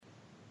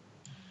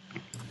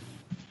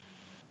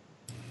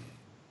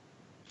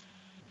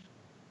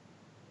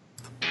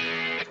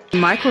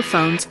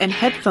Microphones and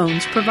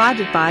headphones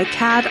provided by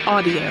CAD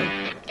Audio.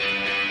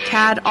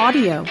 CAD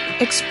Audio,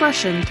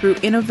 expression through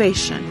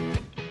innovation.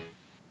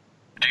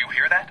 Do you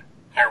hear that?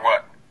 Hear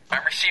what?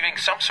 I'm receiving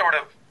some sort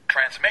of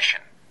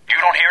transmission. You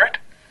don't hear it?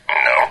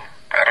 No,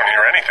 I don't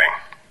hear anything.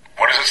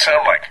 What does it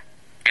sound like?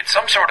 It's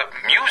some sort of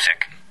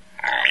music.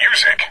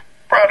 Music?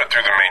 Route it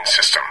through the main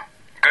system.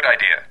 Good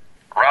idea.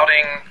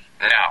 Routing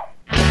now.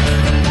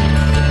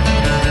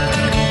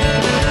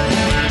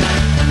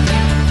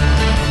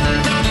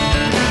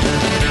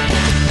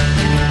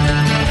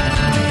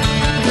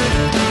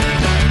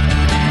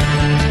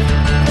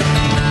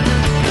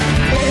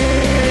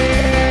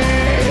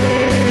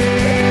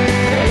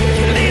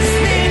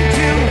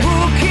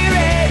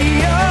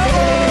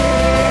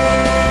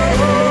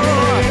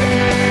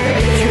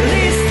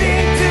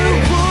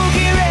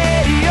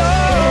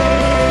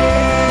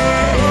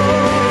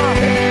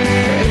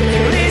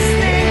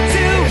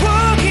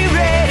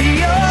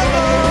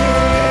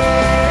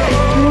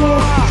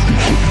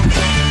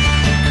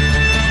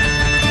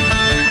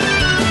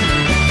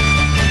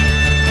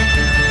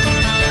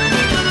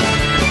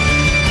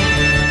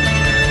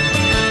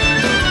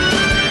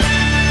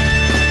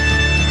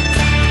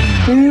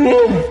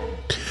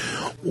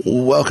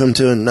 Welcome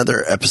to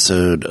another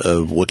episode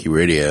of Wookie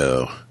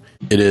Radio.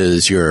 It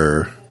is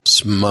your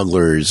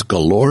smugglers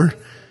galore,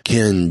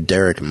 Ken,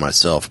 Derek, and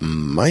myself,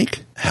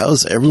 Mike.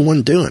 How's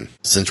everyone doing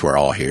since we're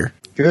all here?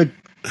 Good.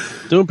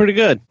 Doing pretty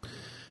good.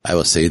 I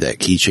will say that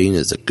keychain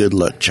is a good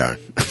luck charm.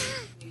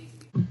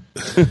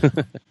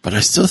 But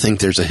I still think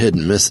there's a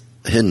hidden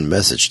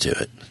message to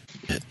it.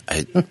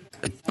 I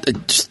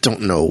just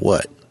don't know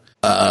what.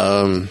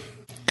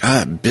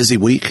 God, busy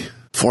week.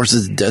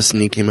 Forces of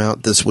Destiny came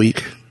out this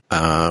week. We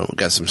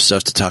got some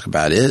stuff to talk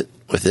about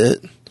with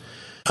it.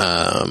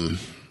 The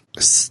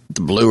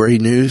Blu-ray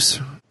news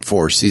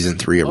for season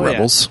 3 of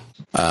Rebels.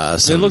 Yeah.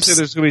 It looks like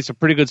there's going to be some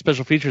pretty good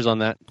special features on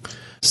that.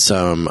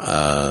 Some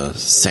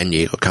San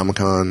Diego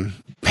Comic-Con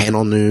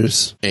panel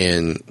news,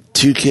 and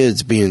 2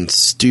 kids being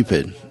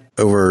stupid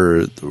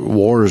over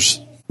Wars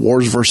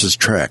versus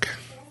Trek.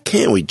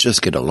 Can't we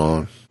just get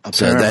along?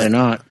 Apparently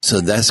not. So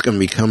that's going to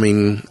be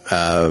coming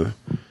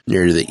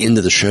near the end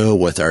of the show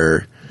with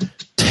our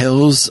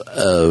Tales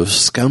of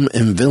Scum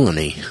and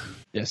Villainy.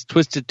 Yes,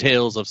 Twisted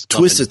Tales of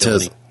Scum and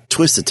Villainy.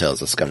 Twisted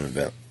Tales of Scum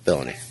and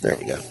Villainy. There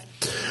we go.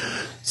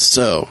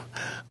 So,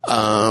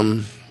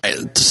 to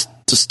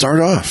start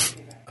off,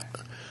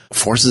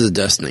 Forces of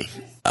Destiny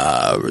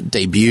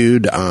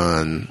debuted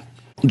on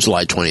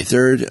July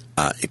 23rd.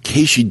 In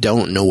case you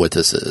don't know what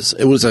this is,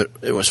 it was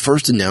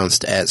first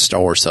announced at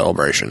Star Wars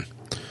Celebration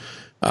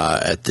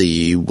at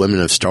the Women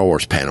of Star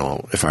Wars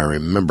panel, if I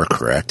remember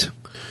correct.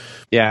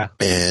 Yeah,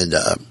 and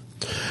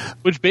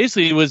which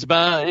basically was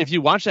about, if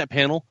you watch that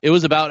panel, it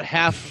was about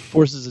half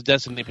Forces of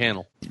Destiny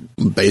panel.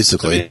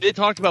 Basically, I mean, they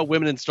talked about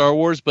women in Star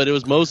Wars, but it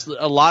was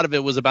a lot of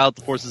it was about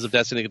the Forces of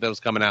Destiny that was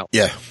coming out.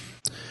 Yeah.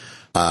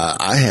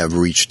 I have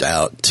reached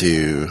out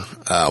to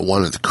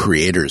one of the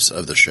creators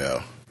of the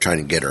show, trying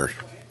to get her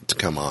to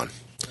come on.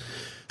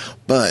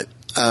 But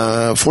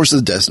Forces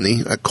of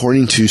Destiny,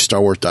 according to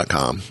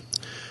StarWars.com,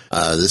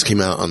 this came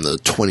out on the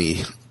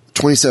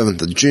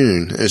 27th of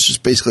June. It's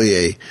just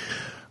basically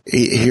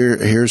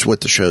here's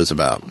what the show's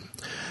about.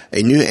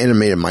 A new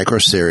animated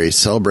micro-series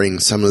celebrating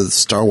some of the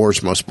Star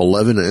Wars' most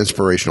beloved and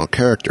inspirational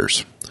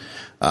characters.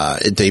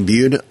 It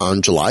debuted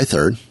on July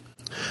 3rd.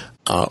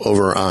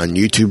 Over on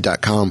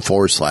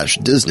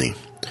youtube.com/Disney.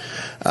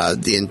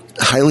 The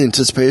highly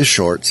anticipated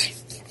shorts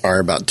are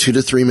about 2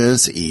 to 3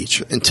 minutes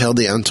each and tell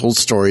the untold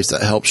stories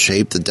that help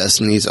shape the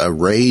destinies of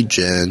Rey,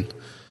 Jyn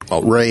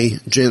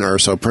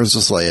Erso,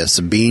 Princess Leia,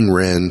 Sabine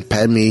Wren,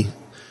 Padme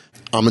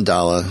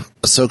Amidala,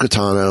 Ahsoka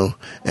Tano,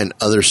 and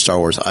other Star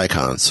Wars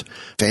icons.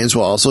 Fans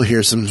will also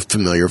hear some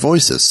familiar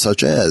voices,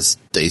 such as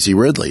Daisy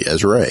Ridley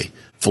as Rey,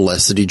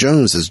 Felicity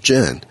Jones as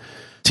Jyn,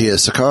 Tia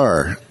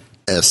Sakar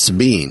as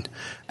Sabine,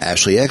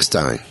 Ashley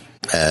Eckstein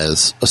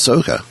as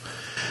Ahsoka,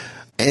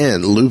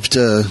 and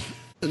Lupita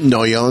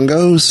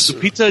Nyong'o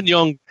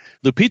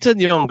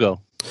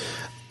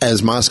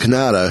as Maz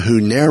Kanata, who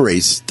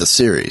narrates the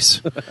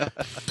series.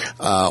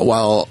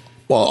 While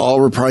all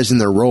reprising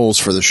their roles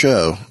for the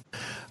show,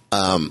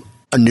 a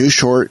new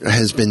short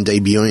has been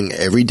debuting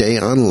every day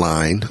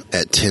online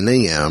at 10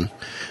 a.m.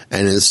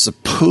 and is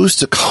supposed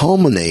to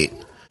culminate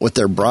with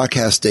their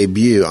broadcast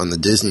debut on the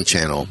Disney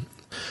Channel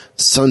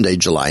Sunday,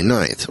 July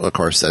 9th. Of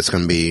course, that's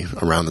going to be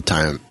around the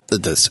time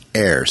that this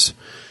airs.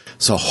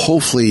 So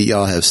hopefully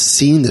y'all have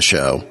seen the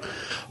show.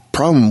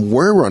 Problem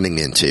we're running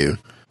into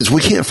is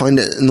we can't find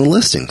it in the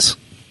listings.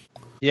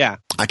 Yeah.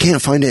 I can't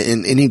find it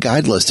in any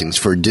guide listings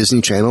for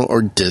Disney Channel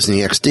or Disney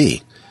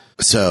XD.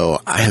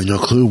 So I have no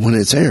clue when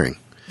it's airing.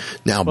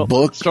 Now,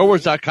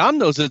 StarWars.com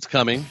knows it's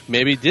coming.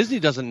 Maybe Disney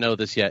doesn't know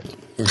this yet.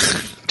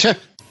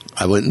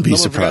 I wouldn't be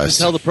surprised.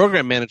 Tell the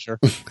program manager.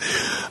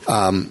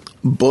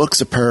 Books,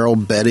 apparel,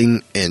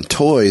 bedding, and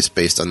toys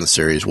based on the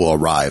series will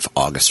arrive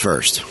August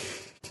 1st.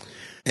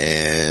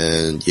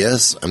 And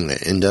yes, I'm going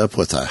to end up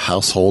with a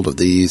household of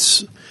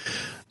these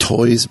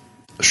toys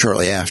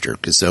shortly after,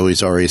 because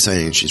Zoe's already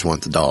saying she's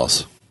want the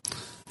dolls.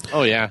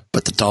 Oh, yeah.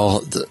 But the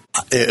doll,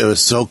 it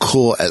was so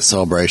cool at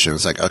Celebration.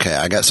 It's like, okay,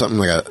 I got something.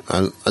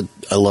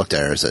 I looked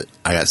at her and said,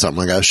 I got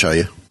something I got to show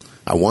you.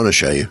 I want to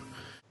show you.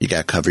 You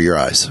got to cover your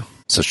eyes.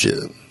 So she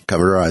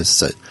covered her eyes and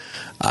said,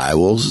 I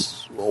will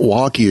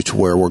walk you to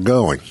where we're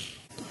going.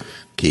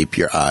 Keep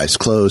your eyes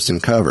closed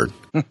and covered.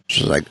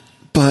 She's like,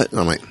 but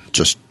I'm like,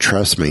 just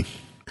trust me.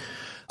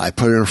 I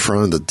put her in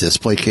front of the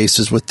display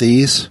cases with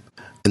these,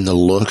 and the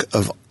look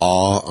of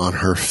awe on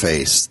her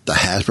face, the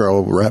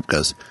Hasbro rep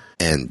goes,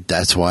 and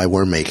that's why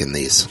we're making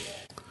these.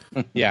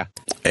 Yeah.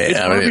 It's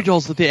Barbie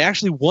dolls that they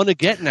actually want to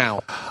get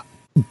now.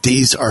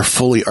 These are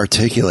fully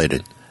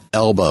articulated.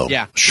 Elbow,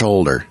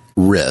 shoulder,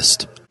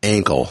 wrist,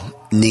 ankle,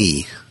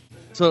 knee,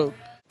 hips. So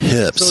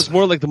it's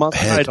more like the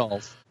Monster High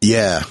dolls.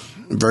 Yeah,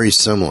 very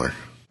similar.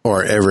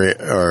 Or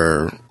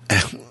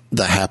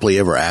the Happily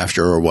Ever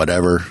After or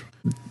whatever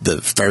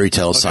the fairy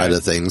tale side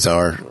of things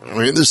are. I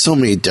mean, there's so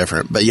many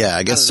different. But yeah,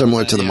 I guess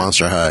similar to the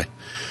Monster High.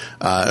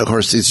 Of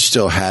course, these are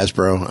still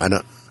Hasbro.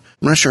 I'm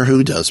not sure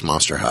who does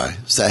Monster High.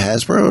 Is that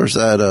Hasbro or is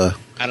that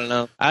I don't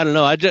know.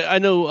 I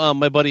know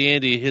my buddy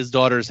Andy, his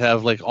daughters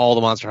have like all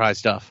the Monster High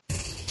stuff.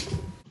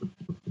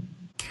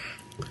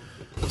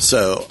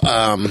 So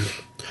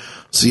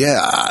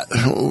yeah,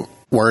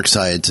 we're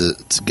excited to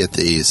get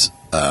these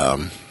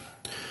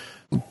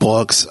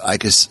books. I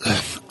could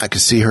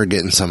see her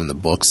getting some of the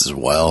books as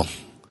well.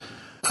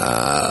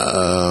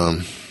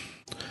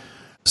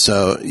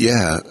 So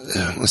yeah,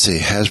 let's see,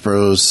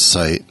 Hasbro's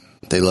site.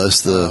 They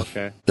list I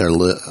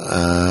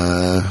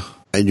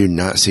do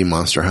not see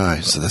Monster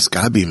High, so that's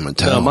got to be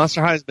Mattel. No,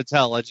 Monster High is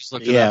Mattel. I just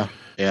looked it up.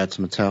 Yeah, it's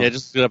Mattel. Yeah,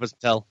 just look it up as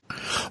Mattel.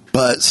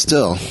 But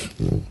still,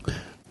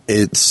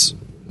 it's.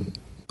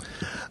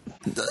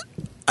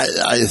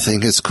 I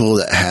think it's cool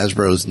that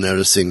Hasbro's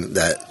noticing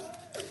that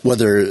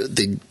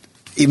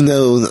even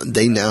though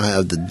they now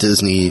have the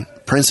Disney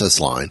Princess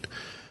line,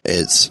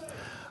 they're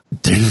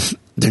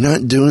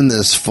not doing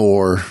this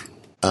for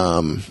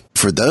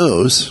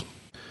those.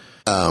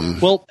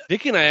 Well,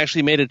 Vicky and I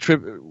actually made a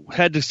trip,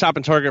 had to stop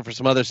in Target for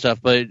some other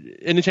stuff, but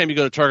anytime you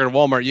go to Target or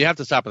Walmart, you have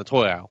to stop at the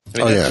toy aisle. I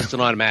mean, that's just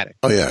an automatic.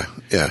 Oh, yeah,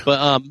 yeah.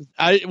 But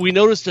we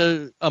noticed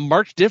a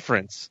marked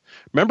difference.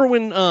 Remember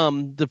when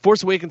The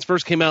Force Awakens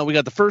first came out, we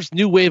got the first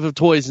new wave of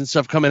toys and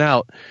stuff coming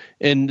out,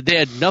 and they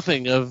had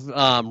nothing of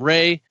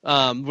Rey.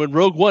 When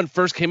Rogue One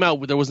first came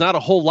out, there was not a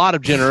whole lot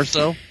of Jyn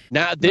Erso.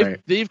 Now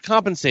they've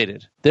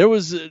compensated. There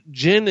was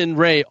Jyn and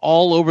Rey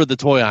all over the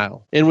toy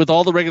aisle, and with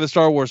all the regular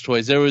Star Wars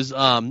toys, there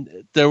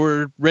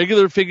were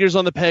regular figures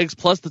on the pegs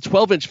plus the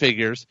 12-inch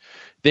figures.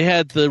 They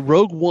had the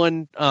Rogue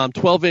One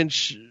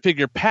 12-inch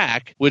figure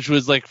pack, which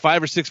was like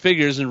 5 or 6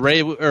 figures, and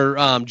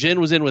Jyn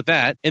was in with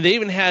that. And they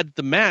even had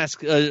the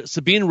mask,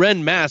 Sabine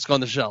Wren mask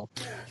on the shelf.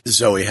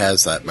 Zoe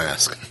has that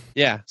mask.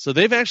 Yeah, so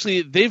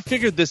they've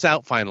figured this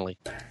out finally,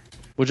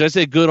 which I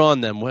say good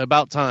on them.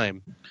 About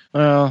time.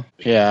 Well,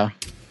 yeah.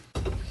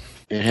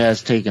 It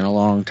has taken a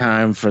long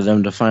time for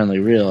them to finally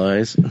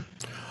realize.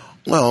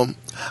 Well,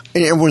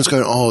 and everyone's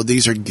going, oh,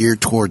 these are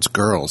geared towards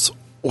girls.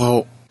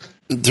 Well,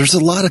 there's a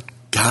lot of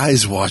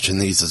guys watching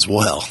these as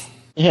well.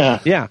 Yeah.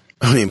 Yeah.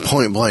 I mean,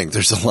 point blank,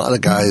 there's a lot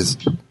of guys,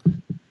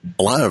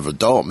 a lot of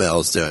adult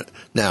males do it.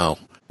 Now,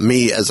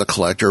 me as a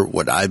collector,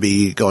 would I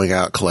be going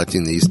out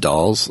collecting these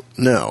dolls?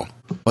 No.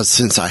 But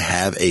since I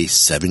have a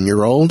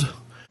 7-year-old,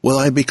 will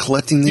I be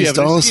collecting these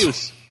dolls? An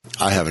excuse.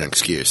 I have an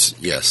excuse,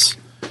 yes.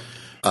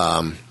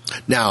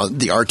 Now,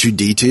 the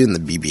R2-D2 and the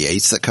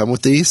BB-8s that come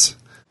with these,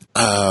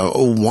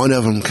 one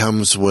of them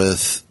comes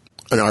with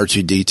an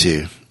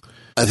R2-D2.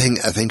 I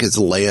think it's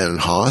Leia and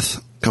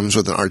Hoth comes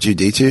with an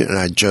R2-D2, and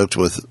I joked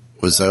with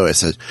Zoe. I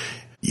said,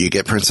 you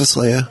get Princess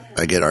Leia,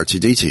 I get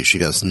R2-D2. She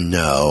goes,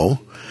 no,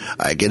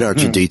 I get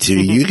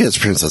R2-D2, you get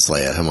Princess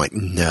Leia. I'm like,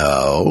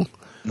 no,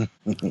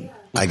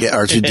 I get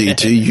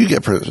R2-D2, you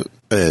get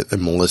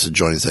and Melissa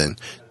joins in.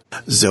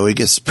 Zoe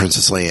gets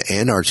Princess Leia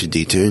and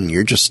R2-D2, and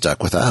you're just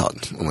stuck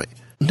without. I'm like,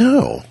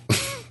 no.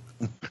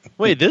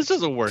 Wait, this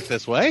doesn't work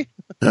this way.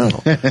 No.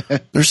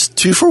 There's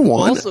 2 for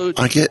 1. Also,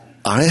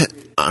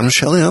 I'm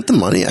shelling out the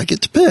money. I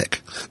get to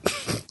pick.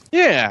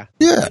 Yeah.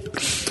 Yeah.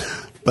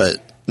 But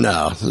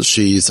no,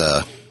 she's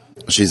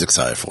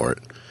excited for it.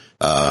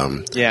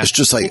 Yeah. It's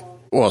just like,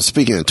 well,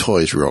 speaking of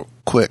toys real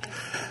quick,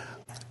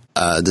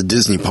 the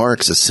Disney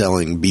Parks is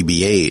selling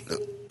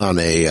BB-8 on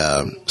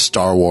a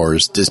Star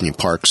Wars Disney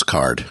Parks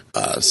card.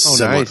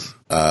 Nice.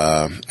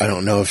 I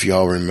don't know if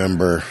y'all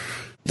remember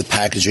the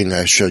packaging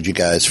I showed you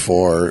guys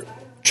for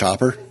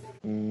Chopper.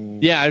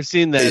 Yeah, I've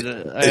seen that.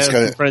 I have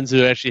some friends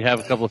who actually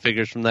have a couple of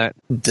figures from that.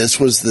 This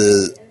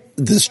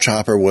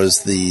Chopper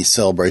was the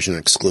Celebration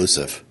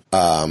exclusive.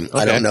 Okay.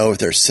 I don't know if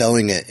they're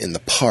selling it in the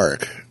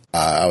park.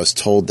 I was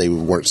told they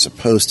weren't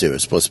supposed to. It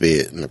was supposed to be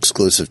an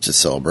exclusive to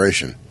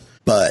Celebration.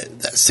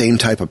 But that same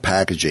type of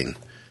packaging,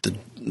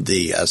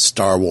 the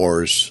Star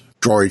Wars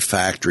Droid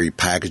Factory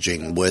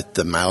packaging with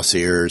the mouse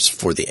ears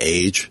for the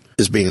age,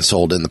 is being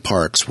sold in the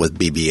parks with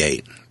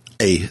BB-8.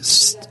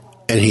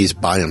 And he's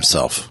by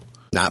himself,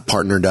 not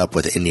partnered up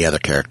with any other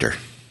character.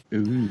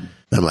 Ooh.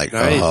 I'm like,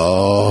 Nice.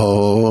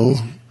 oh.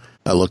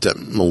 I looked at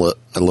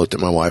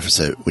my wife and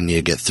said, we need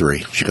to get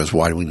 3. She goes,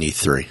 why do we need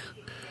 3? I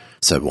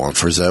said, 1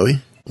 for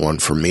Zoe, 1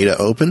 for me to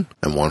open,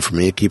 and 1 for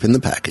me to keep in the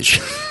package.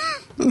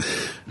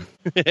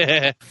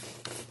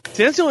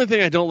 See, that's the only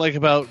thing I don't like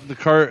about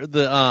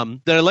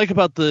that I like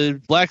about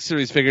the Black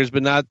Series figures,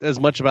 but not as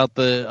much about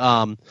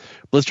the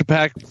blister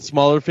pack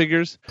smaller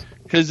figures.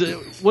 Because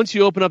once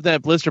you open up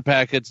that blister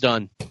pack, it's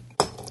done.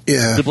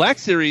 Yeah. The Black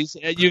Series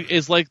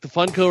is like the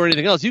Funko or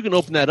anything else. You can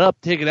open that up,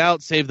 take it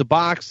out, save the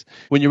box.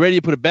 When you're ready,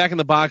 you put it back in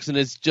the box, and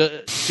it's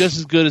just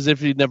as good as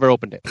if you'd never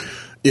opened it.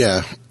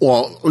 Yeah.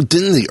 Well,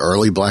 didn't the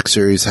early Black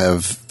Series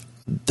have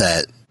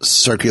that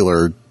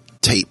circular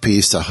tape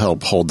piece to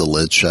help hold the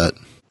lid shut?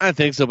 I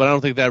think so, but I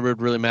don't think that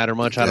would really matter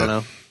much. I don't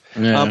know.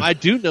 Yeah. I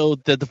do know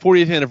that the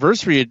 40th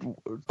anniversary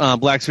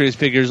Black Series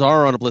figures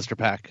are on a blister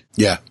pack.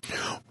 Yeah.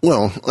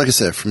 Well, like I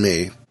said, for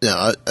me,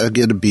 I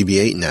get a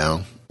BB-8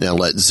 now.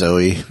 Let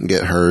Zoe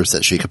get hers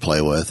that she could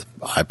play with.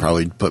 I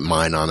probably put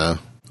mine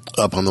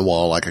up on the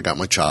wall like I got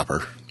my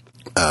chopper.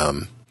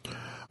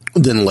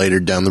 Then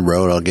later down the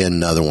road, I'll get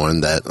another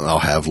one that I'll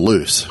have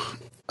loose.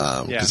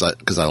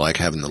 Because I like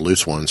having the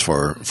loose ones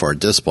for a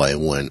display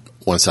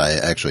once I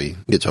actually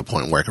get to a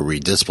point where I can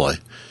redisplay.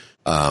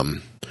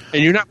 And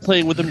you're not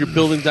playing with them; you're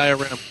building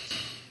dioramas.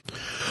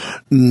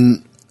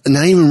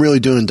 Not even really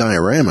doing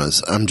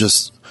dioramas.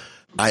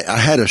 I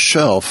had a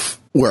shelf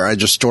where I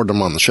just stored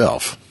them on the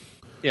shelf.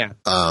 Yeah,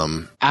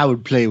 I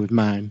would play with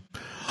mine.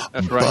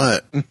 that's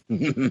right. But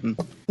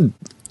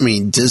I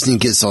mean, Disney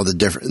gets all the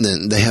different.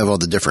 Then they have all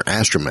the different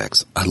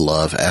Astromechs. I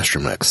love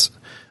Astromechs.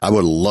 I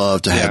would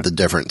love to have the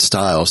different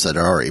styles that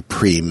are already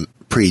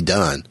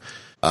pre-done.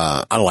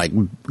 I like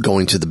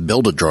going to the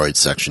Build-A-Droid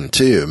section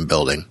too and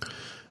building.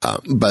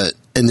 And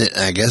then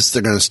I guess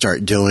they're going to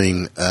start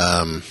doing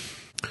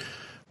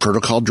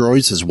protocol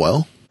droids as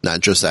well,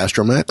 not just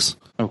Astromechs.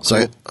 Oh, cool. So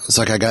it's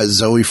like I got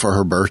Zoe for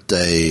her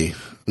birthday,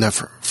 not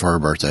for her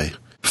birthday,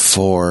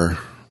 for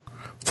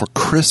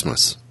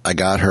Christmas. I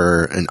got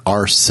her an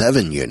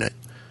R7 unit.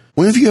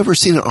 When have you ever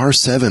seen an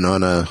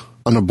R7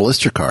 on a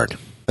blister card?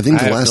 I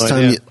think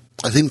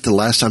the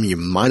last time you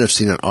might have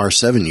seen an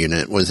R7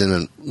 unit was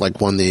in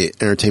one of the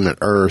Entertainment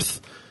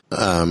Earth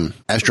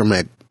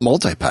Astromech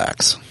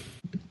multi-packs.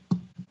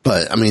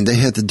 But I mean, they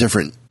had the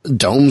different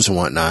domes and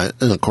whatnot,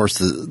 and of course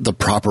the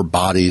proper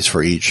bodies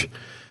for each.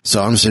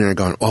 So I'm sitting there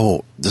going,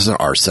 "Oh, this is an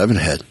R7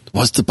 head.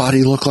 What's the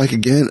body look like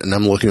again?" And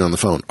I'm looking on the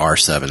phone,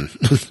 R7,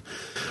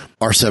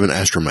 R7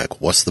 Astromech.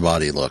 What's the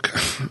body look?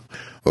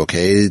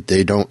 Okay,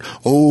 they don't.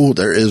 Oh,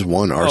 there is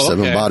one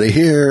R7 body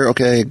here.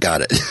 Okay,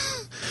 got it.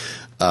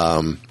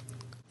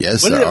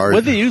 Yes, what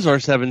do they use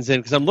R7s in?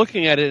 Because I'm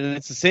looking at it and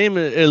it's the same.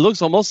 It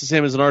looks almost the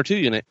same as an R2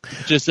 unit,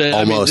 just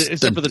almost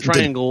except for the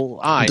triangle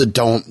eye. The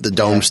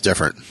dome's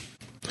different.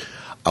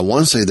 I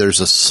want to say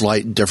there's a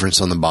slight difference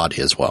on the body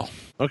as well.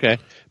 Okay,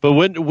 but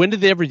when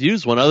did they ever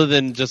use one other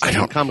than just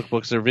in comic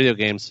books or video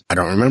games? I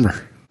don't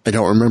remember.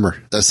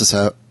 That's just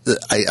how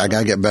I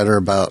gotta get better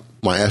about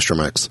my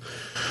Astromechs.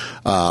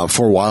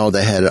 For a while,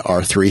 they had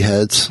R3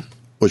 heads,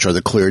 which are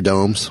the clear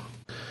domes.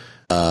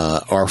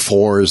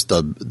 R4 is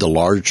the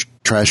large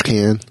trash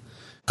can.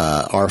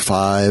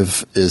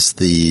 R5 is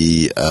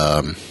the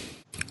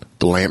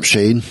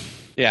lampshade.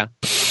 Yeah.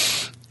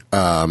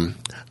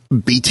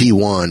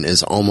 BT1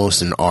 is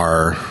almost an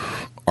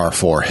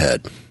R4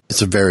 head.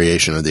 It's a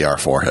variation of the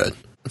R4 head,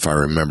 if I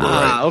remember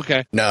right.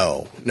 Okay.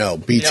 No.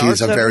 BT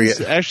is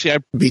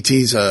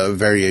BT's a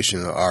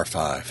variation of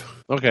R5.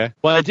 Okay.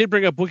 Well, I did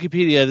bring up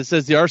Wikipedia that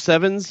says the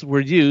R7s were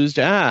used,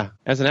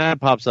 as an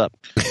ad pops up.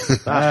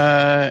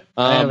 I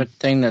have a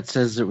thing that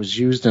says it was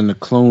used in the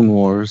Clone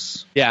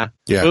Wars. Yeah.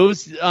 It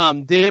was,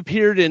 they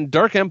appeared in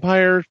Dark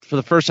Empire for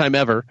the first time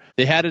ever.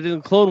 They had it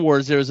in Clone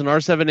Wars. There was an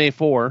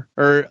R7A4 or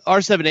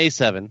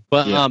R7A7.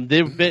 But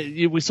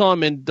we saw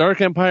them in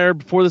Dark Empire,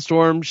 Before the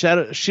Storm,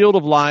 Shield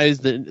of Lies,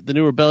 the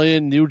New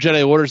Rebellion, New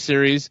Jedi Order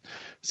series.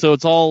 So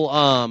it's all,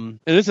 and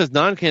this is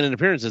non-canon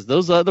appearances.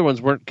 Those other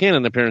ones weren't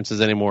canon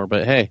appearances anymore,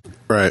 but hey.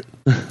 Right.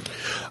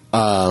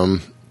 So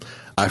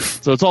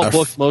it's all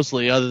books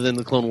mostly, other than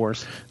the Clone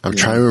Wars. I'm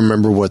trying to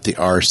remember what the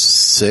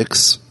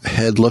R6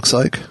 head looks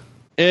like.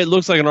 It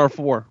looks like an R4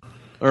 or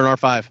an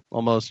R5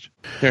 almost.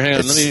 Here, hang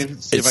on. Let me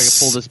see if I can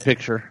pull this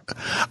picture.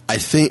 I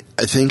think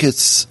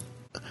it's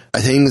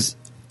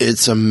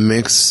a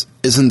mix.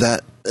 Isn't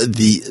that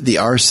the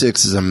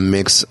R6 is a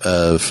mix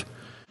of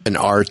an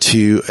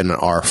R2 and an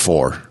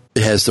R4.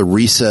 It has the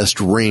recessed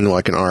ring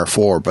like an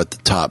R4, but the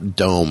top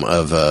dome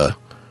of a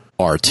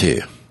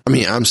R2. I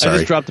mean, I'm sorry. I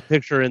just dropped a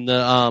picture in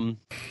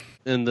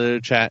the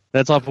chat.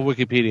 That's off of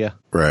Wikipedia.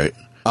 Right.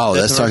 Oh,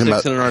 that's talking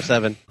about an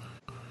R7.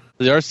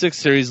 The R6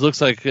 series looks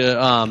like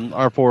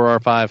R4 or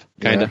R5,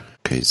 kind of. Yeah.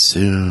 Okay,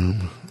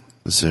 zoom.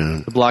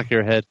 To block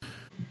your head.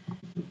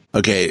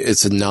 Okay,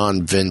 it's a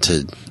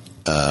non-vented.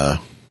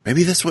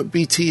 Maybe that's what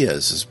BT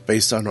is. It's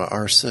based on an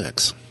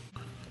R6.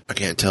 I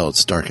can't tell.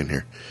 It's dark in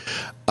here.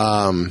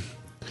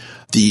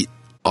 The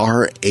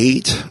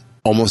R8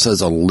 almost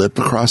has a lip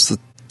across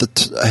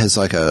has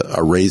like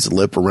a raised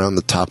lip around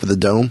the top of the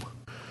dome.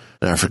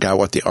 and I forgot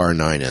what the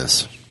R9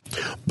 is.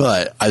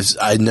 But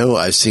I know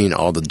I've seen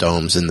all the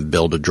domes in the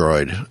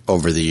Build-A-Droid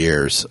over the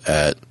years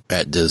at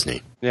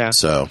Disney. Yeah.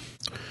 So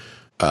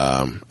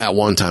at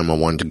one time I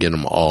wanted to get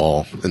them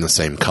all in the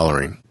same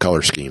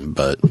color scheme,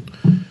 but a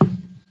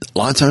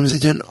lot of times they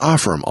didn't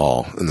offer them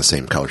all in the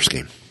same color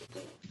scheme.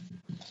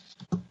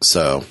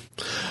 So,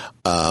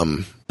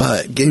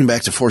 but getting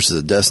back to Forces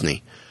of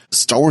Destiny,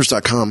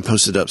 StarWars.com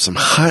posted up some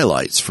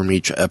highlights from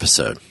each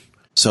episode.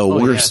 So I'm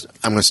going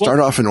to start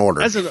off in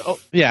order. As an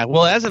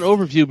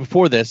overview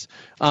before this,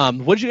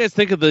 what did you guys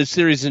think of the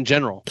series in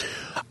general?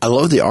 I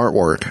love the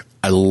artwork.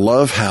 I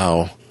love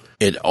how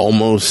it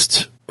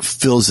almost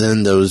fills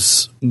in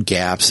those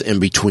gaps in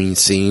between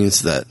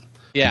scenes that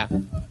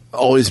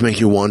always make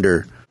you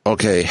wonder,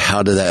 okay,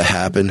 how did that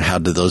happen? How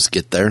did those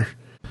get there?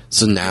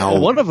 So now...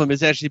 one of them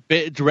is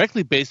actually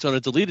directly based on a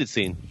deleted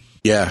scene.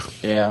 Yeah.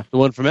 Yeah. The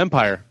one from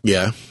Empire.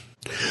 Yeah.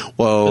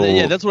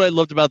 Well, that's what I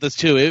loved about this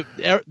too.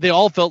 They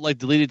all felt like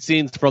deleted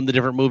scenes from the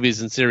different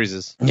movies and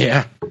series.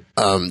 Yeah.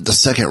 The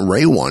second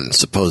Rey one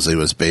supposedly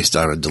was based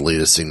on a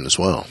deleted scene as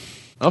well.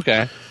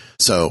 Okay.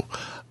 So,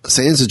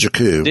 Sands of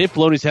Jakku. Dave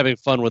Filoni's having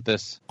fun with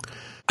this.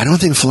 I don't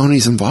think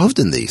Filoni's involved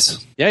in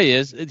these. Yeah, he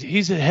is.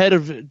 He's the head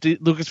of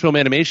Lucasfilm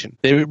Animation.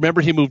 Remember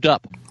he moved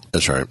up.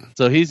 That's right.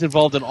 So he's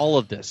involved in all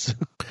of this.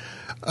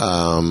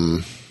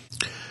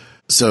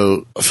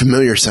 So,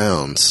 familiar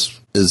sounds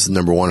is the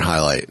number one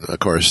highlight. Of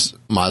course,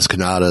 Maz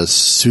Kanata's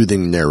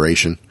soothing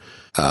narration.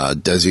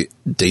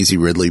 Daisy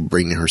Ridley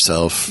bringing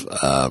herself,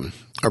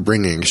 or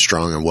bringing a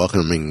strong and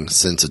welcoming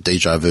sense of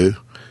deja vu,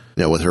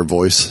 with her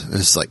voice.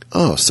 It's like,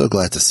 oh, so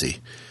glad to see.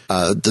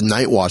 The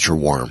Night Watcher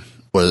worm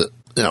was,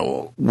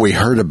 we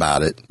heard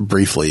about it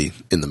briefly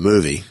in the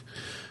movie.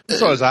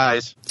 Saw his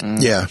eyes.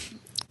 Yeah.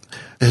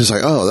 And it's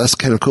like, oh, that's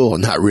kind of cool.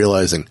 Not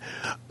realizing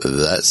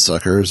that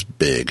sucker is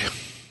big.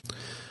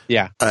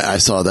 Yeah. I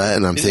saw that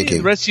and I'm thinking...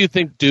 The rest of you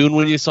think Dune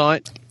when you saw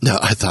it? No,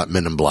 I thought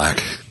Men in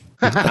Black.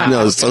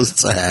 No, it's so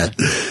sad.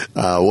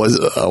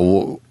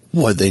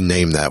 What they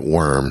named that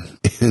worm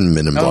in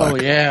Men in Black? Oh,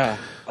 yeah.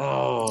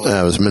 Oh.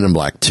 It was Men in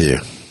Black 2.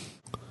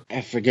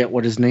 I forget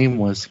what his name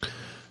was.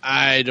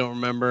 I don't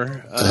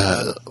remember.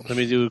 Let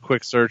me do a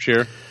quick search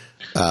here.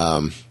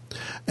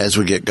 As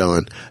we get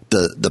going,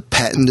 the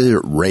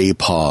patented Rey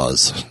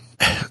pause.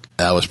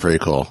 That was pretty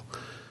cool.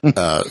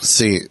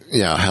 See,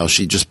 how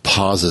she just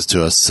pauses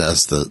to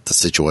assess the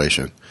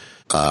situation.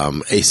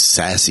 A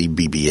sassy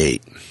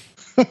BB-8.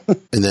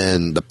 And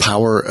then the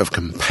power of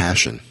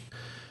compassion.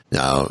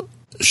 Now,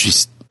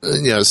 she's,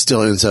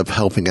 still ends up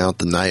helping out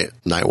the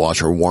Night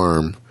Watcher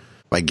worm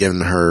by giving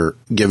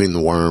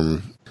the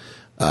worm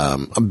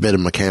a bit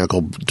of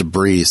mechanical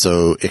debris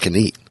so it can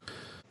eat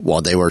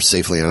while they were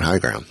safely on high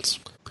grounds.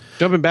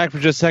 Jumping back for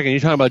just a second, you're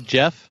talking about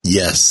Jeff?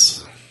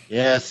 Yes.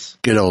 Yes.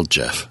 Good old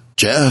Jeff.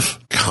 Jeff,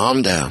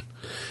 calm down.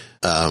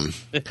 Now,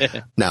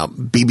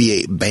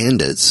 BB-8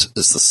 Bandits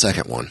is the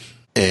second one.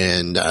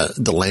 And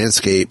the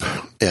landscape,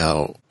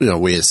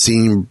 we had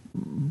seen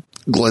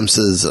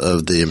glimpses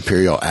of the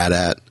Imperial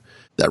AT-AT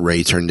that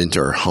Rey turned into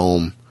her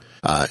home.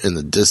 In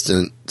the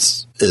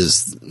distance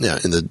is,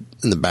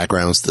 in the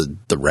background is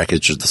the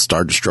wreckage of the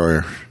Star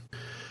Destroyer.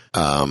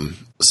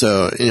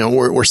 So,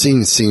 we're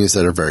seeing scenes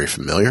that are very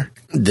familiar.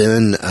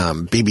 Then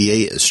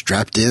BB-8 is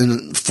strapped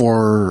in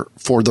for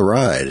the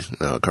ride.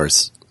 Now, of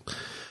course,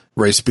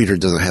 Rey Speeder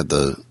doesn't have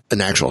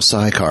an actual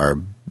sidecar,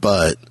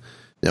 but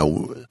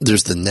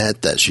there's the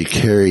net that she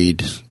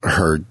carried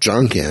her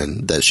junk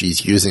in that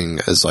she's using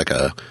as like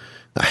a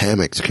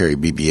hammock to carry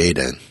BB-8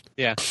 in.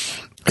 Yeah.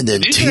 And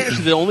then these are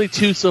actually the only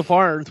two so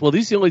far. Well,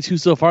 these are the only two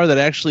so far that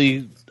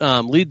actually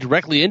lead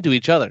directly into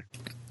each other.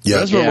 Yeah.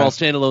 Those were all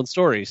standalone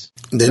stories.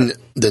 Then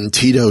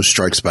Tito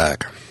strikes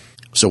back.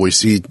 So we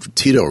see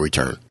Tito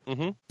return.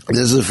 Mm-hmm. This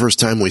is the first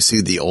time we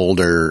see the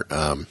older,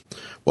 in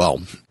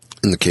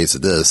the case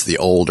of this, the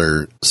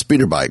older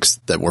speeder bikes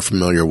that we're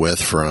familiar with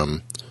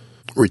from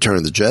Return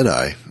of the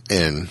Jedi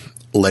and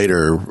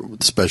later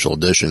special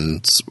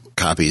editions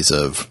copies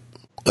of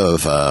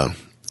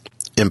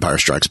Empire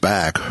Strikes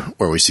Back,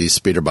 where we see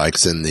speeder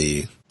bikes in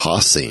the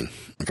Hoth scene.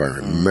 If I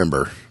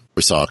remember,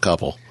 we saw a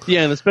couple.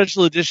 Yeah, in the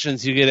special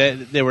editions,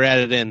 they were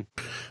added in.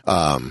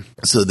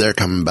 So they're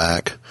coming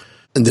back.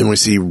 And then we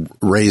see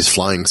Rey's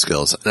flying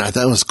skills. And I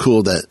thought it was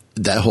cool that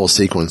whole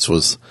sequence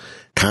was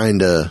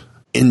kind of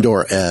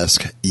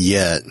indoor-esque,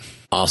 yet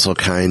also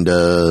kind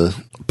of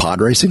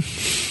pod racing.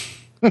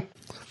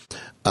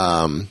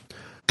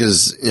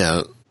 Because,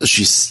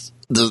 she's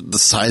the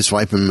side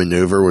swiping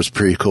maneuver was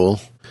pretty cool.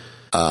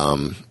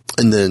 And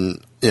then,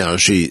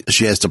 she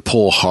has to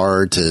pull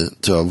hard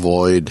to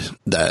avoid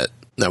that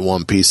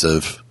one piece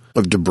of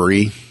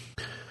debris.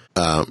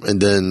 And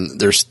then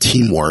there's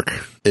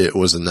teamwork. It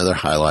was another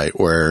highlight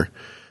where,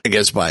 I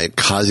guess by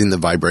causing the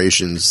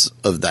vibrations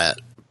of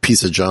that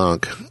piece of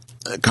junk,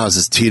 it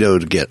causes Tito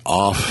to get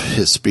off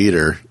his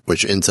speeder,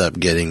 which ends up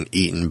getting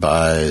eaten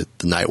by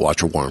the Night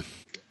Watcher worm.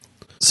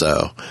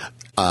 So,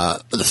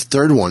 the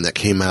third one that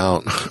came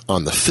out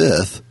on the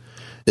 5th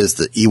is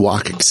the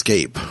Ewok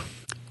Escape.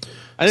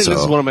 I think this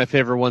is one of my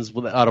favorite ones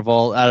out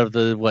of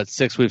the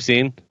 6 we've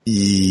seen.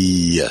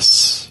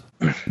 Yes.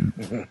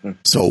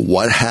 So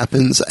what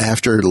happens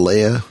after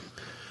Leia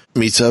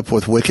meets up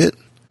with Wicket?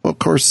 Well, of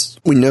course,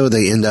 we know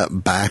they end up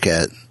back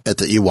at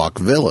the Ewok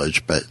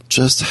village, but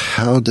just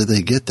how did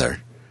they get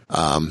there?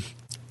 Of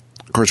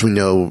course, we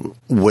know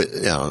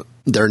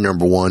their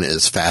number one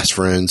is fast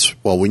friends.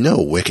 Well, we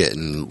know Wicket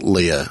and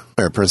Leia,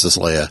 or Princess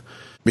Leia,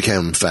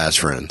 became fast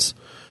friends.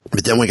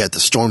 But then we got the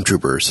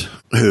stormtroopers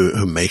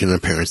who make an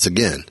appearance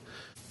again.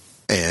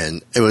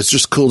 And it was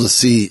just cool to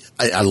see.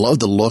 I love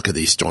the look of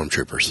these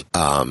stormtroopers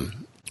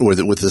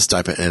with this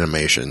type of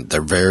animation.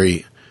 They're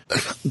very...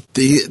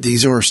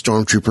 These are a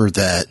stormtrooper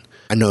that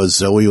I know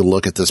Zoe will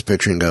look at this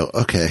picture and go,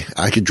 okay,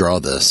 I could draw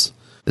this.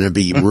 And it'd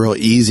be real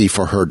easy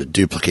for her to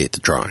duplicate the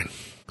drawing.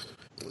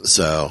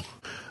 So,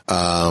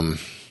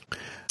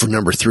 for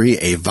number 3,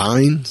 a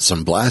vine,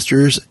 some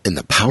blasters, and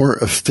the power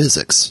of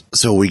physics.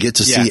 So we get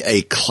to see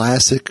a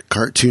classic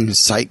cartoon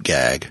sight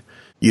gag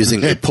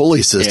using a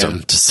pulley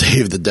system to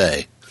save the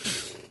day.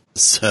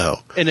 So,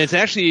 and it's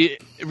actually,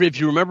 if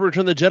you remember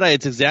Return of the Jedi,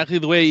 it's exactly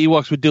the way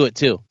Ewoks would do it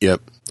too.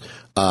 Yep.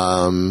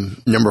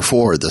 Number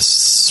 4, the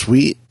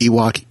sweet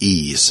Ewok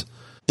ease.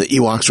 The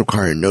Ewoks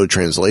require no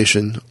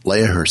translation.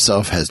 Leia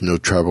herself has no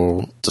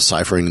trouble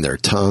deciphering their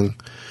tongue.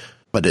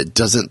 But it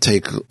doesn't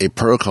take a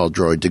protocol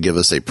droid to give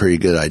us a pretty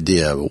good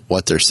idea of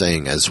what they're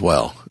saying as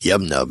well.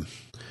 Yub nub.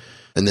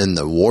 And then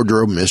the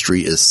wardrobe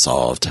mystery is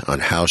solved on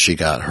how she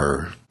got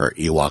her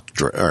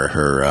Ewok or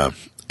her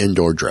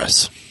indoor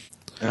dress.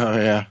 Oh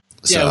yeah.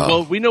 So, yeah.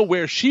 Well, we know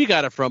where she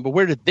got it from, but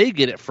where did they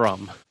get it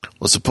from?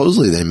 Well,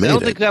 supposedly they made it. I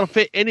don't think that'll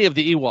fit any of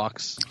the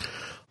Ewoks.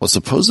 Well,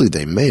 supposedly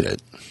they made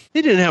it.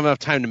 They didn't have enough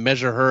time to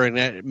measure her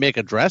and make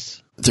a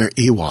dress. They're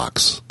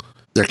Ewoks.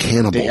 They're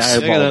cannibals.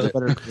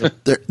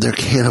 They're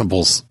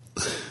cannibals.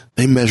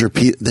 They measure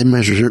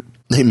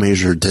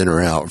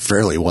dinner out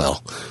fairly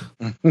well.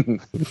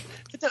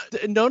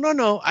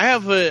 No. I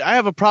have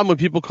a problem with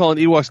people calling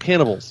Ewoks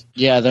cannibals.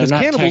 Yeah, they're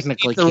not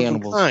technically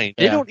cannibals. They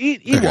don't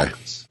eat Ewoks. Okay.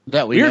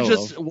 That we're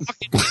just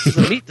walking pieces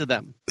of meat to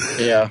them.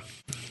 Yeah.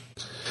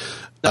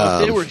 Now,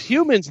 if they were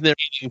humans and they're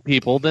eating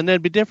people, then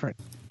that'd be different.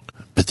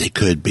 But they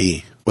could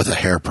be with a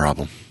hair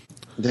problem.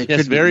 They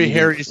could very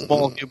hairy,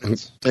 small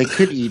humans. They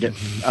could eat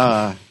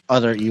other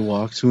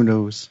Ewoks. Who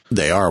knows?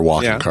 They are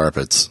walking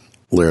carpets,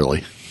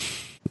 literally.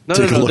 No.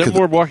 They're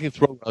more walking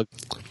throw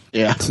rugs.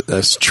 Yeah,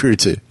 that's true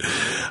too.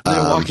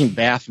 They're walking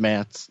bath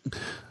mats.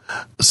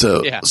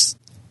 So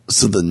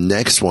the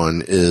next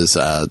one is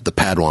the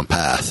Padawan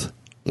Path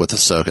with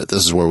Ahsoka.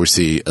 This is where we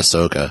see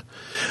Ahsoka.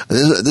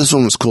 And this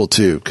one was cool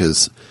too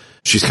because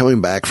she's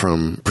coming back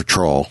from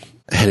patrol,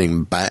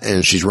 heading back,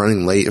 and she's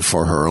running late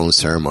for her own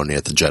ceremony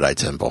at the Jedi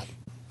Temple.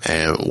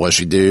 And what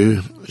she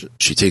do?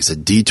 She takes a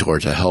detour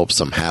to help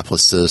some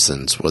hapless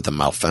citizens with a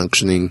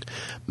malfunctioning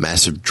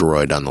massive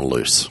droid on the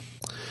loose.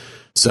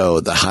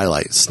 So the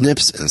highlight,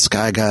 Snips and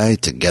Sky Guy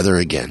together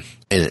again.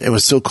 And it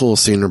was so cool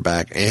seeing her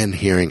back and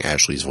hearing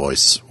Ashley's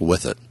voice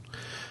with it.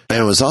 And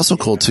it was also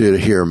cool too to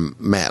hear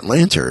Matt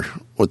Lanter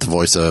with the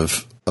voice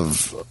of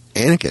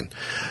Anakin.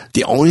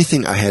 The only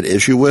thing I had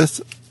issue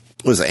with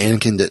was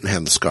Anakin didn't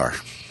have the scar.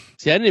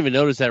 See, I didn't even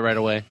notice that right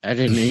away. I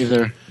didn't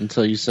either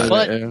until you said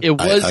but it. It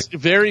was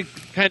very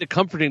kind of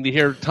comforting to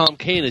hear Tom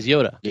Kane as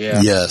Yoda.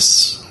 Yeah.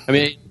 Yes. I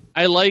mean,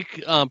 I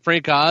like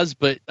Frank Oz,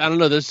 but I don't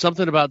know. There's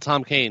something about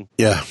Tom Kane.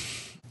 Yeah.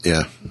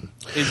 Yeah.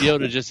 His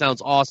Yoda just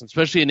sounds awesome,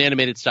 especially in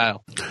animated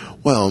style.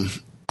 Well,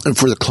 and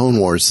for the Clone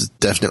Wars, it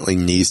definitely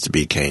needs to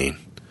be Kane.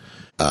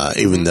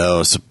 Even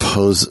though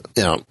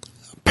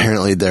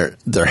apparently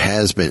there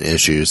has been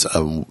issues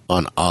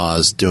on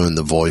Oz doing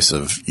the voice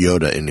of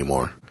Yoda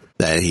anymore.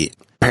 That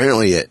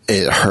apparently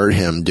it hurt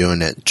him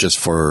doing it just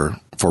for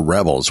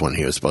Rebels when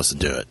he was supposed to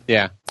do it.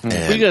 Yeah. You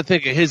got to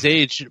think at his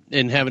age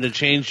and having to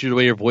change the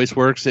way your voice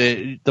works,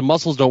 the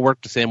muscles don't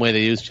work the same way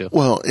they used to.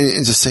 Well,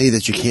 and to say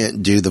that you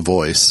can't do the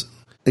voice,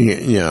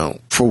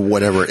 for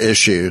whatever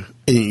issue,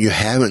 and you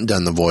haven't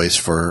done the voice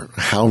for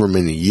however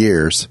many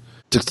years,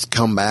 to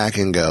come back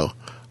and go,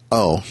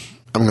 oh,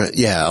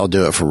 I'll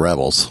do it for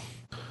Rebels.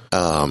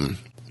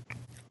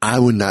 I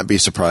would not be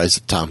surprised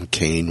if Tom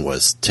Kane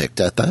was ticked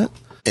at that.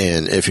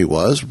 And if he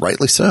was,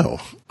 rightly so.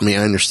 I mean,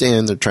 I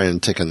understand they're trying to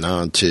take a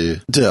nod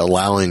to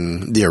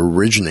allowing the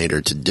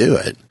originator to do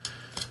it.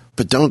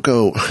 But don't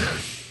go...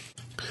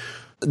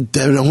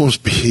 That would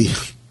almost be,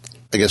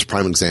 I guess,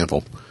 prime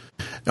example.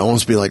 It would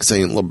almost be like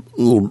saying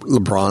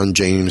LeBron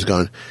James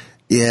going,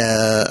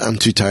 yeah, I'm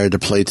too tired to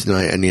play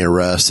tonight, I need a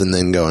rest. And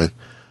then going,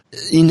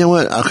 you know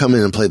what, I'll come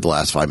in and play the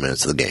last 5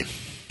 minutes of the game.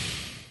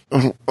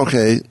 Oh,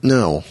 okay,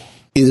 no.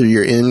 Either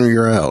you're in or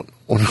you're out.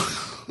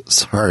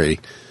 Sorry.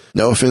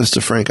 No offense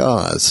to Frank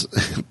Oz,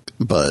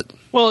 but...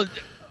 Well,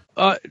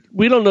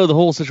 we don't know the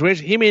whole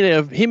situation. He may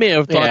have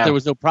thought there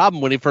was no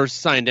problem when he first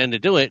signed in to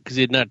do it because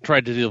he had not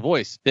tried to do the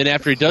voice. Then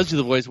after he does do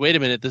the voice, wait a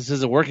minute, this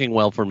isn't working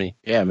well for me.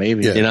 Yeah,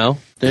 maybe. Yeah. You know?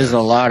 There's a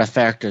lot of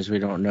factors we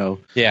don't know.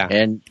 Yeah.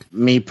 And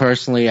me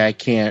personally, I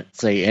can't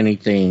say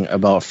anything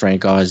about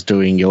Frank Oz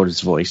doing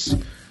Yoda's voice.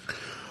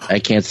 I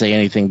can't say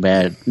anything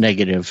bad,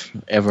 negative,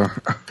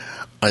 ever.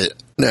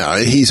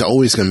 He's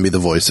always going to be the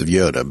voice of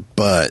Yoda,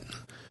 but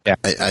Yeah.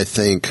 I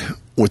think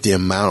with the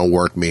amount of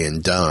work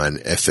being done,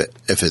 if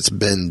it's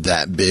been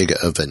that big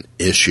of an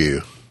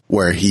issue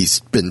where he's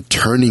been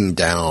turning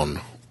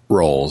down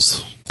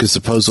roles, because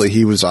supposedly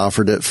he was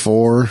offered it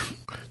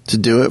to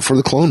do it for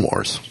the Clone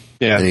Wars.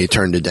 Yeah. And he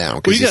turned it down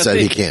because he said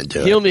he can't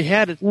do it. He only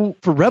had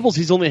for Rebels.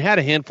 He's only had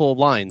a handful of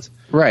lines.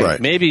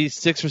 Right. Maybe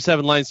 6 or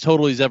 7 lines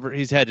total he's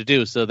had to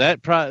do. So that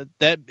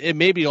it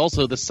may be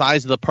also the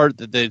size of the part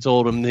that they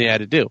told him he had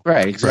to do.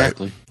 Right,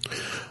 exactly.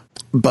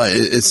 But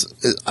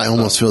I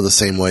almost feel the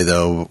same way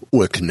though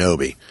with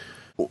Kenobi.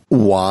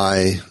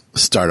 Why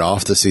start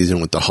off the season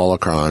with the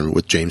holocron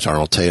with James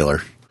Arnold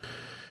Taylor,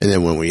 and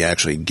then when we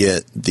actually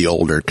get the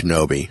older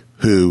Kenobi,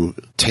 who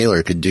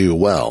Taylor could do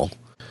well,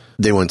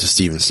 they went to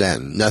Steven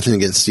Stanton. Nothing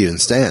against Steven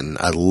Stanton.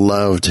 I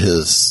loved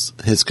his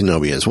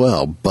Kenobi as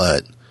well,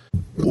 but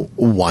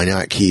why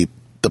not keep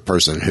the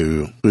person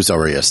who's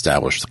already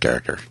established the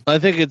character? I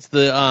think it's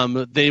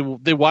the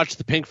they watched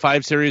the Pink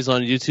 5 series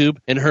on YouTube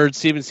and heard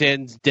Steven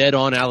Stanton's dead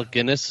on Alec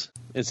Guinness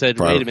and said,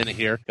 "Wait a minute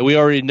here, and we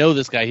already know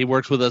this guy. He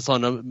works with us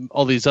on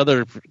all these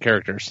other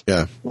characters."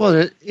 Yeah. Well,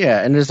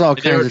 and there's all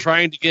They were kinds of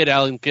trying to get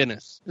Alec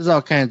Guinness. there's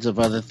all kinds of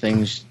other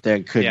things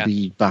that could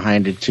be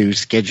behind it too.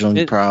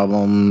 Scheduling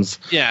problems.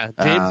 Yeah,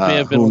 James may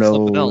have been who on knows?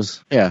 something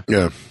else. Yeah.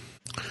 Yeah.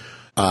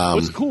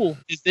 What's cool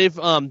is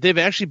they've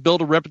actually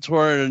built a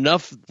repertoire and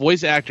enough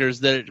voice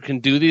actors that can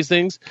do these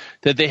things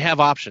that they have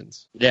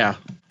options. Yeah.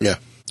 Yeah.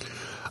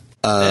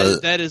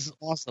 That is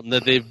awesome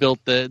that they've built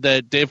that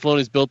Dave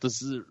Filoni's built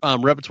this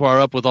repertoire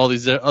up with all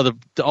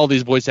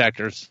these voice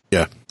actors.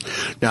 Yeah.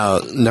 Now,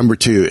 number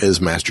 2 is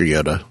Master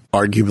Yoda,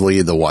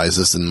 arguably the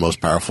wisest and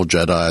most powerful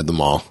Jedi of them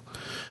all.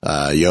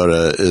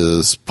 Yoda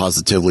is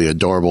positively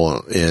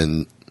adorable,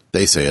 and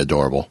they say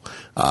adorable.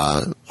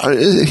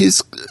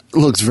 He's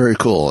looks very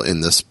cool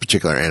in this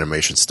particular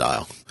animation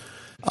style.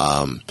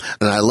 And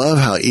I love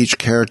how each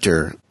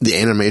character, the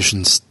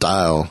animation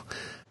style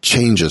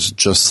changes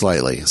just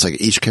slightly. It's like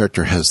each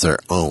character has their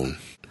own.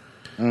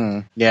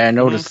 Yeah, I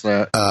noticed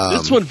that.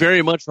 This one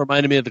very much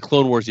reminded me of the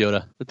Clone Wars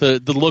Yoda,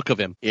 the look of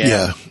him.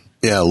 Yeah,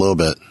 a little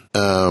bit.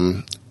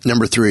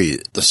 Number 3,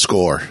 the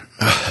score.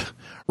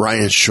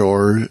 Ryan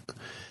Shore,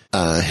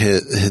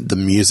 the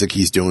music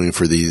he's doing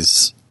for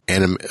these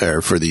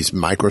for these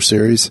micro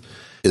series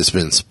has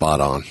been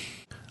spot on.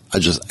 I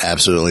just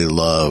absolutely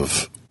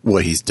love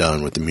what he's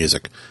done with the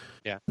music.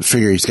 Yeah, I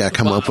figure he's got to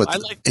come up with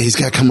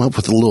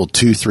a little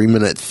 2-3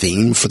 minute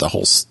theme for the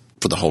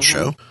whole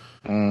show.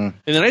 And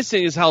the nice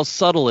thing is how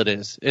subtle it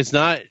is. It's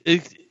not.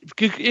 It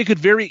could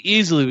very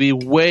easily be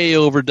way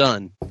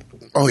overdone.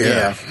 Oh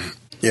yeah.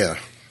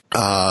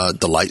 The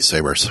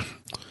lightsabers.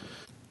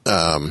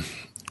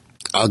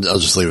 I'll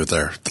just leave it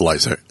there. The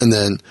lightsaber, and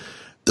then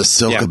the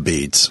Silka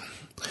beads.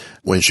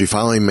 When she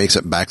finally makes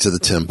it back to the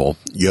temple,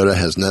 Yoda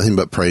has nothing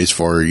but praise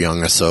for young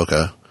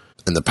Ahsoka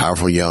and the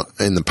powerful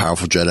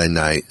Jedi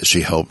Knight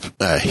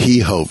he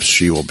hopes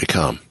she will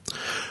become.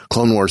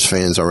 Clone Wars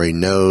fans already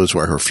knows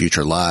where her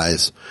future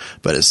lies,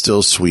 but it's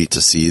still sweet to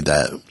see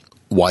that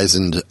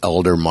wizened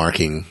elder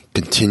marking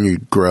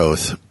continued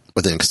growth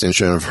with an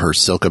extension of her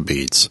Silka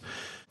beads,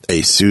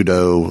 a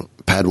pseudo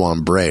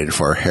Padawan braid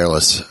for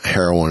hairless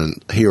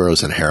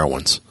heroes and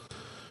heroines.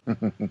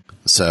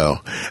 So,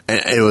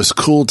 and it was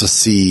cool to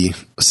see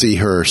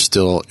her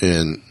still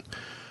in.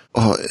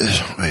 Oh,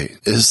 wait,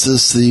 is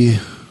this the?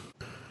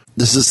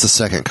 This is the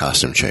second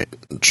costume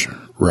change,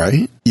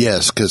 right?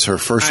 Yes, because her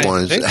first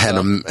one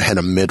had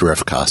a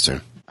midriff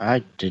costume.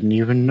 I didn't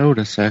even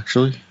notice,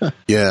 actually.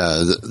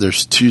 Yeah,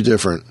 there's 2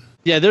 different.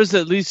 Yeah, there's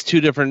at least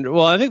 2 different.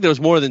 Well, I think there was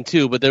more than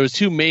 2, but there was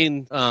 2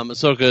 main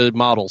Ahsoka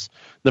models.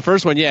 The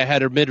first one,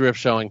 had her midriff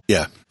showing.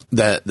 Yeah,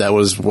 that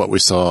was what we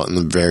saw in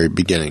the very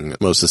beginning,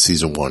 most of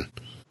season 1.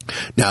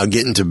 Now,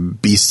 getting to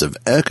Beasts of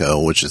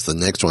Echo, which is the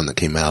next one that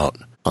came out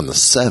on the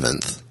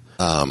 7th.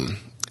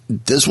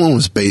 This one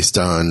was based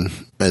on,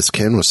 as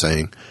Ken was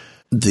saying,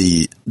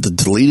 the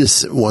deleted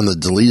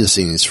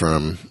scenes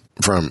from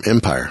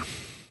Empire.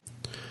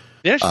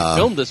 They actually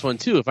filmed this one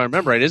too, if I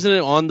remember right. Isn't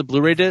it on the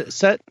Blu-ray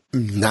set?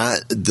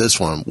 Not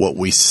this one. What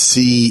we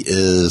see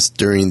is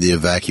during the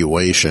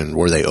evacuation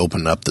where they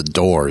open up the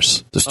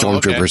doors. The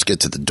stormtroopers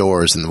get to the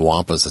doors and the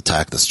Wampas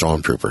attack the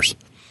stormtroopers.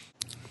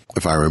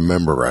 If I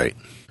remember right.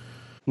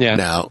 Yeah.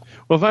 Now,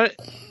 well,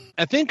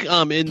 I think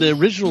in the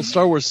original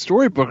Star Wars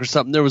storybook or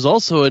something, there was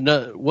also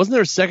wasn't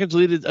there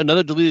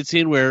another deleted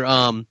scene where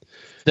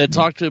that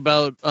talked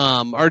about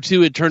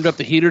R2 had turned up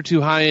the heater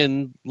too high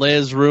in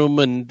Leia's room,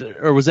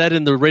 or was that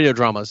in the radio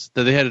dramas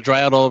that they had to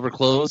dry out all of her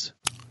clothes?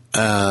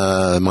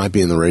 It might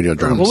be in the radio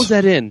dramas. What was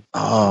that in?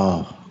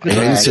 Oh,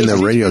 it's in the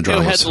radio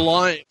dramas. Had the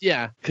line,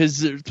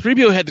 because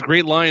 3PO had the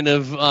great line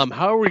of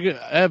 "How are we?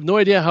 I have no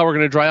idea how we're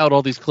going to dry out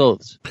all these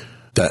clothes."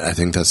 I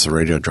think that's the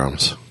radio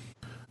dramas.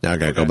 Now I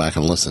got to go back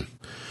and listen.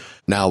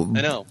 Now,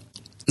 I know.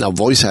 Now,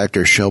 voice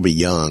actor Shelby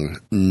Young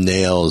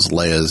nails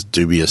Leia's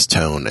dubious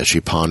tone as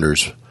she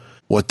ponders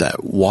where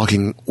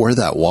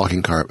that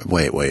walking carpet.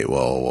 Wait,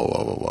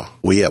 whoa.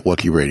 We at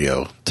Wookiee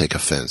Radio take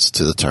offense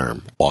to the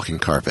term walking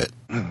carpet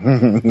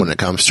when it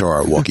comes to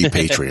our Wookiee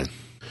Patreon.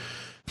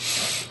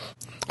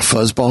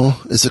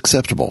 Fuzzball is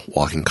acceptable.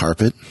 Walking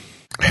carpet.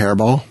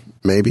 Hairball,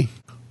 maybe.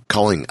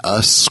 Calling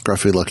us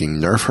scruffy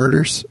looking nerf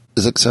herders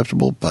is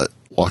acceptable, but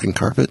walking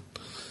carpet?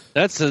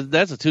 That's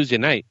a Tuesday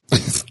night.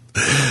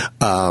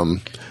 I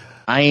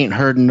ain't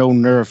heard no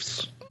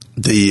nerfs.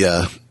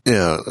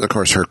 Of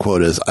course, her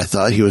quote is, "I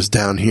thought he was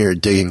down here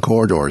digging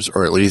corridors,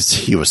 or at least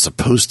he was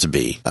supposed to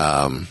be."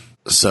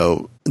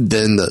 So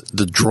then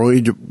the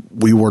droid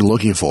we were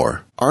looking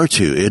for,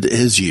 R2, it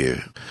is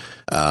you.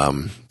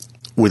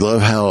 We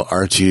love how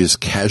R2's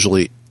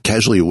casually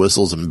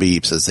whistles and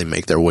beeps as they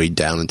make their way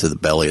down into the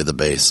belly of the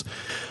base.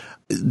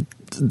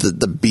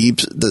 The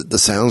beeps, the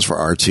sounds for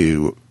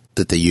R2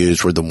 that they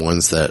used were the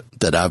ones that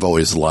I've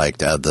always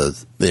liked out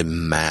of the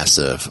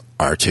massive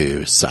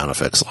R2 sound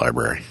effects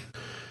library.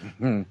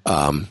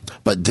 Mm-hmm.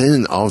 But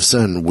then all of a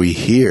sudden we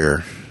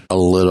hear a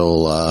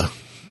little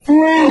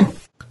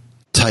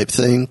type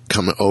thing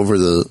coming over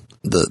the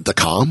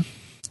comm,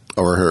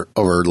 over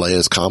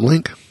Leia's comm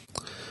link.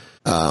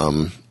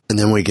 And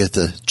then we get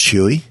the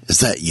Chewie. Is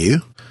that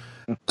you?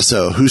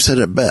 So who said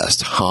it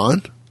best,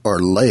 Han or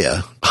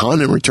Leia?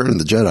 Han in Return of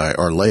the Jedi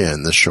or Leia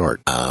in this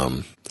short?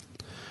 And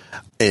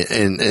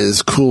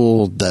it's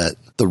cool that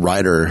the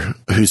writer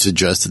who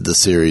suggested the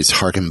series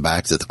harkened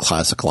back to the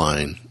classic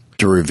line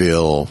to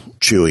reveal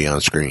Chewie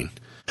on screen.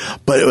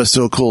 But it was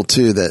so cool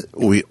too that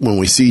when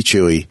we see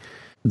Chewie,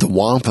 the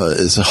Wampa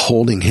is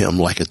holding him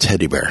like a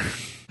teddy bear.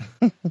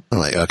 I'm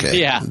like, okay,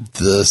 yeah,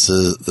 this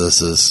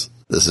is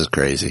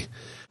crazy.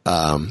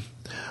 And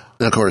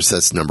of course,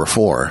 that's number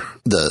 4.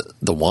 The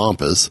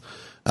Wampas.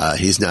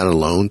 He's not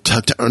alone.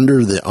 Tucked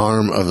under the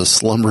arm of a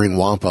slumbering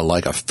Wampa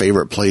like a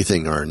favorite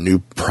plaything or a new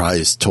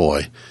prized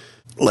toy.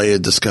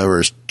 Leia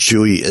discovers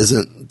Chewie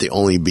isn't the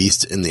only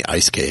beast in the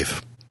ice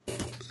cave.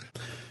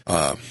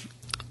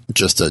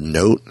 Just a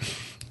note,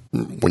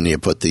 when you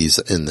put these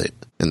in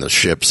the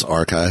ship's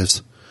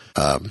archives,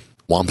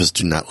 Wampas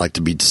do not like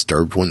to be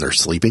disturbed when they're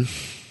sleeping.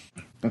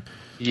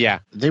 Yeah,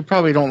 they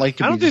probably don't like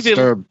to be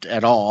disturbed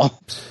at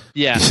all.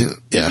 Yeah,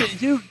 yeah.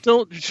 You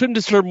shouldn't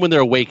disturb them when they're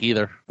awake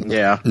either.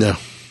 Yeah, no.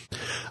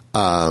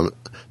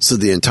 So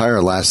the entire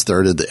last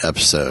third of the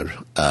episode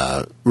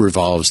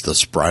revolves the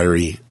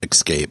Spritery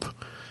escape,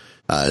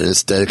 and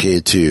it's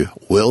dedicated to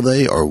will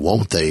they or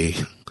won't they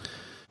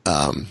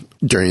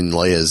during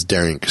Leia's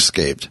daring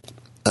escape.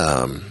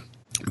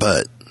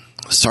 But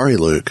sorry,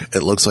 Luke,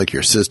 it looks like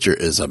your sister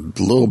is a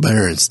little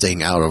better in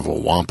staying out of a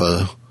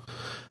Wampa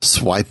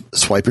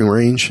swiping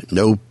range.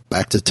 No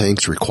back to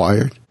tanks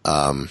required.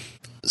 And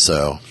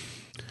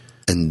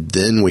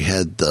then we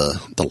had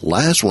the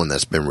last one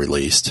that's been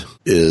released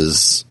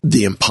is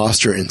The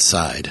Imposter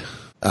Inside.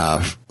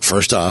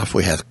 First off,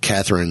 we have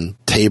Catherine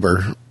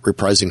Tabor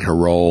reprising her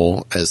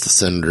role as the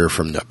senator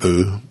from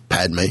Naboo,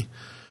 Padme.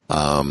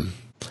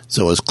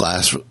 So is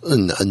Glass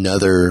in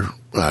another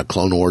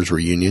Clone Wars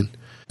reunion.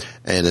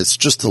 And it's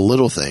just the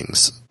little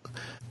things.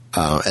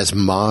 As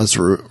Maz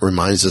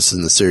reminds us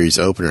in the series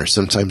opener,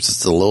 sometimes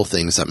it's the little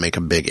things that make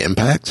a big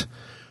impact.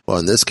 Well,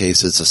 in this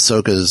case, it's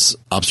Ahsoka's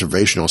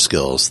observational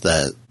skills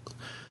that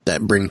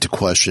bring to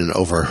question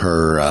over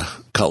her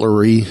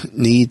cutlery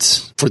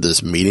needs for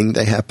this meeting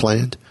they have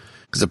planned.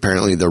 Because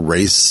apparently the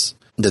race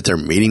that they're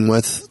meeting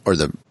with, or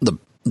the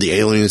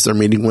aliens they're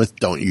meeting with,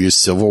 don't use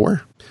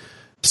silverware.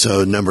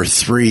 So number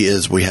 3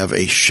 is we have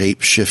a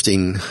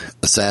shape-shifting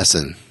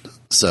assassin.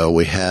 So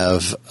we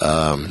have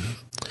a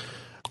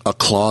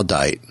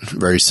Clawdite,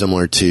 very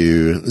similar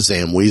to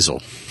Zam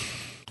Weasel.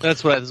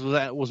 That's what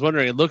I was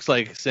wondering. It looks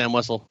like Sam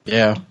Wessel.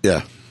 Yeah.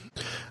 Yeah.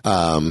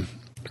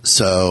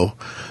 So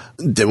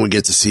then we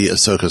get to see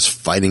Ahsoka's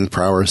fighting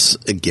prowess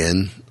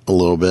again a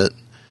little bit.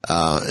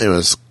 It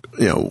was,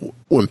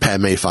 when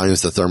Padme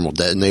finds the thermal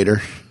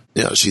detonator,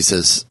 she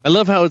says... I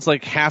love how it's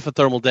like half a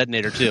thermal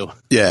detonator, too.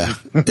 Yeah,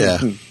 yeah.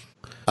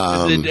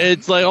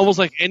 It's like almost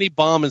like any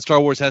bomb in Star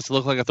Wars has to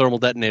look like a thermal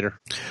detonator.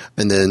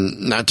 And then,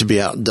 not to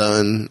be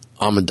outdone,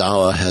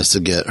 Amidala has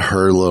to get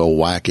her little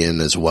whack in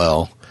as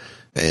well.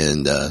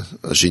 And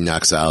she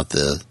knocks out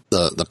the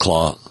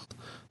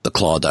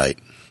Clawdite.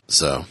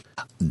 So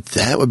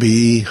that would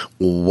be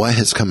what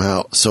has come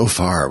out so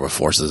far with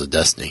Forces of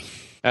Destiny.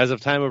 As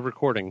of time of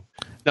recording.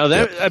 Now,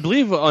 I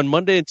believe on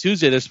Monday and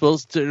Tuesday they're still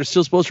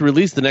supposed to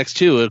release the next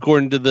 2,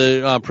 according to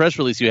the press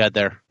release you had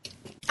there.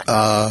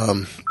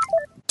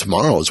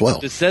 Tomorrow as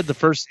well. It said the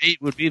first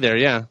 8 would be there,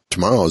 yeah.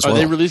 Tomorrow as well. Are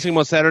they releasing them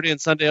on Saturday and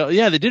Sunday? Oh,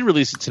 yeah, they did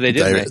release it today,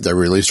 didn't they? They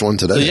released one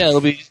today. So,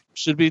 yeah,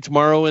 should be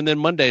tomorrow, and then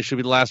Monday should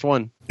be the last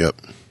one. Yep.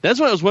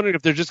 That's why I was wondering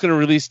if they're just going to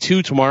release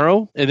 2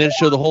 tomorrow and then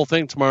show the whole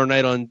thing tomorrow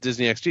night on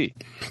Disney XG.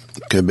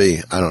 Could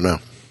be. I don't know.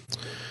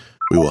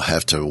 We will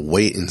have to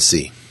wait and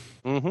see.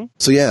 Mm-hmm.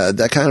 So, yeah,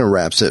 that kind of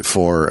wraps it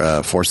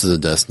for Forces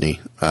of Destiny.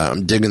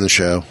 I'm digging the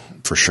show.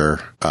 For sure.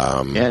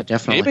 Yeah,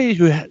 definitely.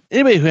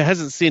 Anybody who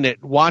hasn't seen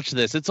it, watch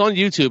this. It's on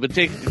YouTube. It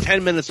takes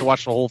 10 minutes to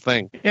watch the whole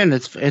thing. Yeah, and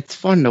it's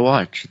fun to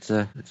watch. It's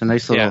a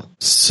nice little. Yeah.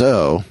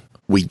 So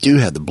We do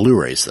have the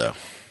Blu-rays, though,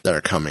 that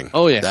are coming.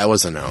 Oh, yeah. That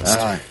was announced.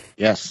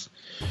 Yes.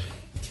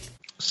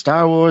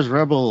 Star Wars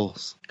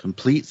Rebels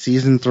Complete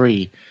Season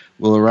 3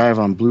 will arrive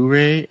on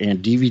Blu-ray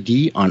and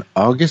DVD on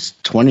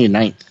August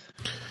 29th.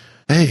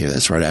 Hey,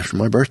 that's right after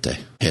my birthday.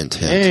 Hint,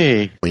 hint.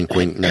 Hey. Wink,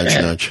 wink, nudge,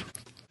 nudge.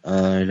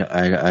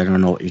 I don't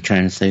know what you're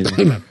trying to say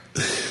there.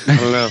 I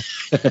don't know.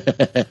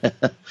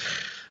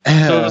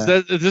 So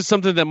is this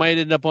something that might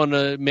end up on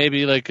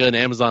maybe like an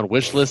Amazon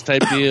wish list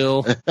type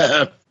deal?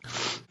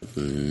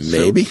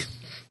 Maybe.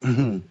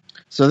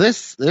 So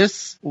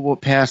this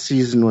past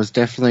season was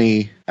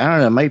definitely, I don't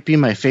know, it might be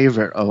my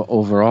favorite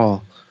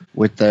overall,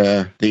 with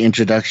the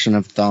introduction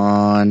of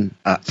Thrawn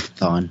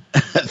and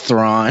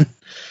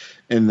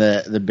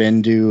the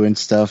Bendu and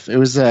stuff. It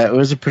was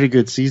a pretty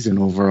good season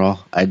overall,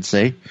 I'd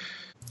say.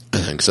 I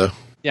think so.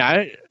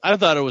 Yeah, I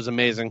thought it was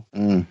amazing.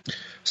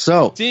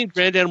 So seeing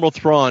Grand Admiral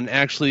Thrawn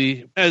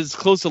actually as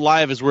close to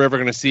live as we're ever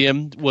going to see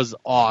him was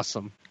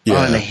awesome.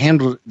 Yeah.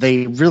 And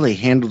they really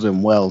handled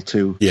him well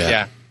too.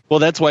 Yeah. Well,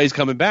 that's why he's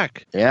coming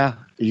back. Yeah.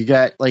 I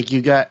got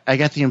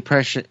the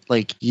impression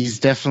like he's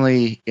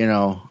definitely,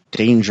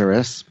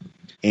 dangerous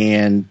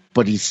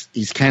but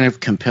he's kind of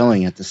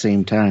compelling at the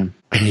same time.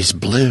 And he's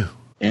blue.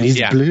 And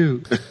he's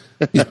blue.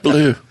 He's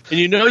blue. And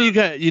you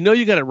got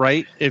it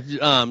right if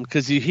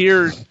because you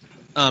hear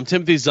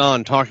Timothy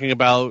Zahn talking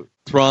about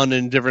Thrawn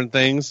and different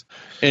things,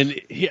 and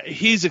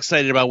he's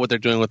excited about what they're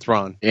doing with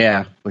Thrawn.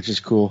 Yeah, which is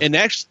cool. And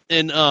I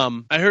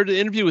heard an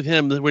interview with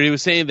him where he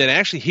was saying that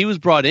actually he was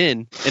brought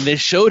in and they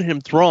showed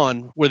him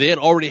Thrawn where they had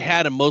already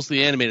had him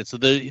mostly animated, so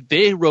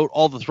they wrote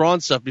all the Thrawn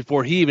stuff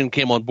before he even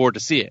came on board to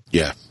see it.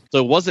 Yeah. So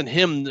it wasn't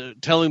him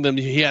telling them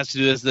he has to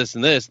do this, this,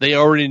 and this. They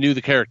already knew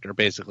the character,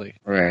 basically.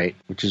 Right,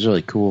 which is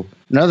really cool.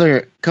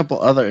 Another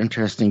couple other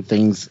interesting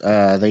things.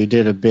 They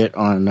did a bit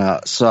on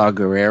Saw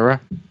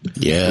Gerrera.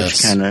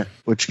 Yes.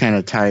 Which kind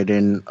of tied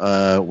in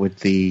with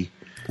the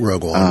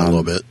Rogue One a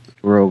little bit.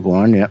 Rogue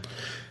One, yep.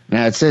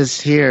 Now it says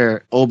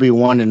here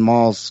Obi-Wan and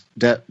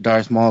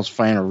Darth Maul's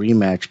final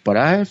rematch, but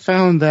I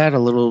found that a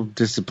little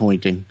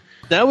disappointing.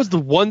 That was the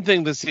one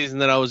thing this season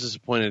that I was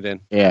disappointed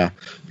in. Yeah,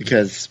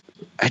 because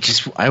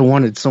I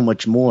wanted so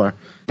much more,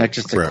 not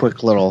just a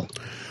quick little.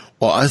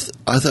 Well, I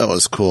thought it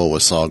was cool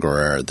with Saw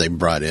Gerrera. They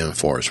brought in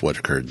Forrest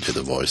Whitaker to do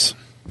the voice.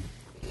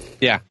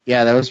 Yeah,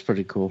 that was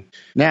pretty cool.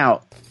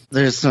 Now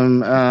there's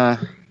some,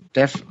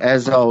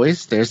 as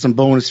always, there's some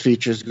bonus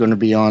features going to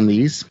be on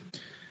these.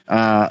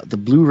 The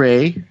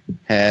Blu-ray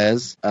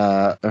has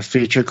a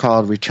feature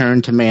called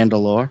Return to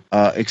Mandalore.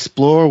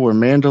 Explore where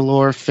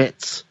Mandalore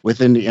fits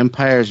within the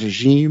Empire's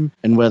regime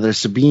and whether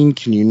Sabine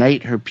can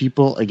unite her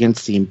people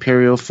against the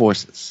Imperial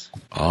forces.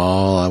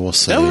 All I will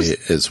say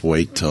is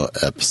wait till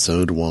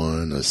episode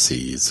 1 of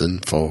season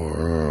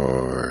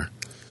 4.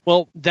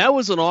 Well, that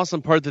was an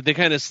awesome part that they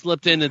kind of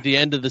slipped in at the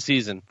end of the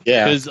season.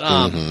 Yeah. Because,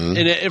 and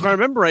if I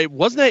remember right,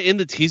 wasn't that in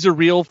the teaser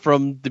reel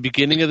from the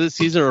beginning of this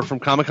season or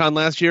from Comic-Con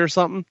last year or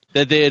something?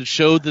 That they had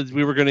showed that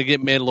we were going to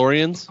get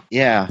Mandalorians?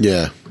 Yeah.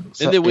 Yeah.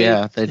 So,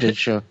 they did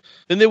show.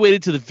 Then they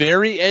waited to the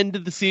very end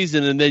of the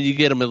season, and then you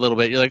get them a little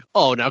bit. You're like,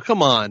 oh, now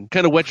come on.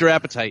 Kind of whet your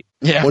appetite.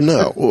 Yeah. Well,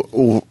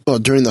 no. Well,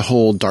 during the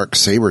whole Dark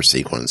Saber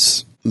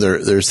sequence,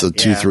 there's the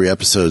 2-3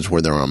 episodes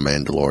where they're on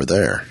Mandalore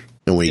there,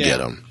 and we get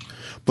them.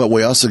 But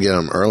we also get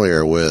them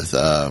earlier with,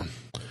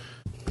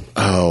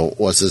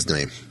 what's his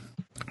name?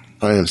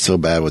 I am so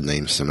bad with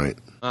names tonight.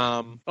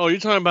 You're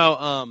talking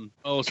about,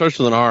 it starts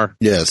with an R.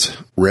 Yes.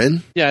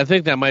 Ren? Yeah, I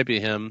think that might be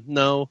him.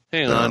 No,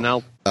 hang on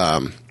now.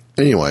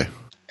 Anyway,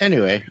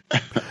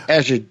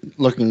 as you're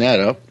looking that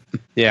up.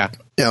 Yeah.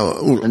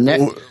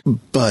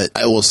 But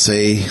I will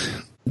say,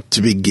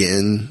 to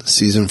begin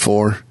season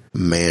 4,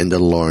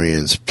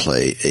 Mandalorians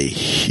play a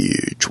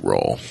huge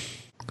role.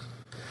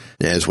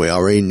 As we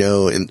already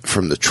know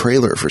from the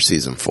trailer for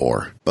season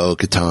 4,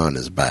 Bo-Katan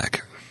is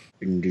back.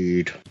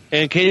 Indeed.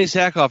 And Katie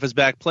Sackhoff is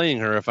back playing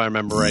her, if I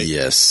remember right.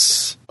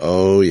 Yes.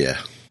 Oh, yeah.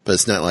 But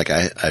it's not like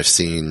I've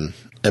seen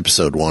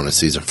episode 1 of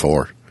season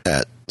 4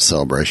 at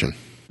Celebration.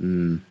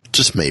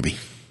 Just maybe.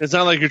 It's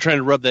not like you're trying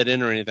to rub that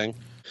in or anything.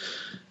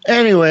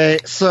 Anyway,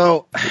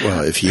 so...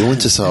 Well, if you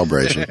went to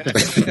Celebration...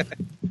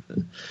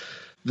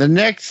 The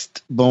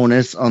next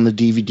bonus on the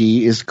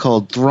DVD is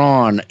called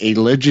Thrawn, A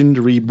Legend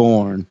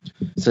Reborn.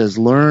 It says,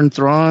 learn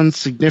Thrawn's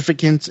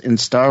significance in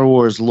Star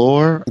Wars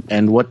lore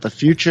and what the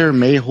future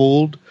may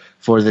hold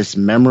for this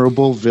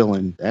memorable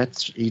villain.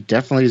 He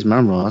definitely is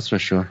memorable, that's for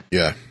sure.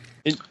 Yeah.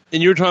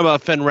 And you were talking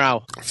about Fen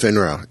Rao. Fen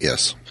Rao,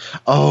 yes.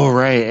 Oh,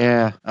 right,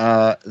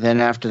 yeah. Then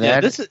after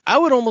that... I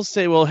would almost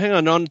say, well,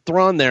 hang on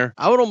Thrawn there.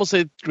 I would almost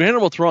say Grand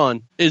Admiral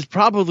Thrawn is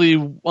probably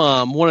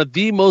one of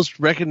the most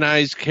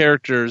recognized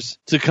characters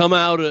to come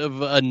out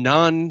of a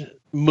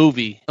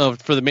non-movie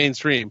for the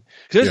mainstream.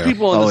 Because there's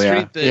people on the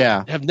street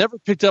that have never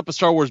picked up a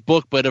Star Wars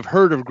book but have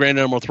heard of Grand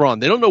Admiral Thrawn.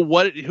 They don't know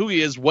who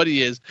he is, what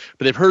he is,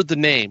 but they've heard the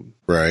name.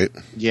 Right.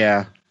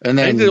 Yeah. And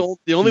then I think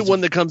the only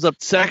one that comes up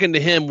second to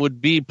him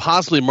would be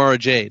possibly Mara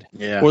Jade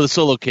or the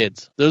Solo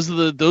Kids. Those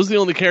are the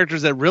only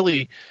characters that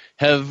really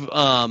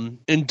have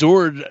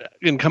endured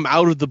and come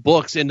out of the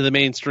books into the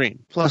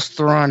mainstream. Plus,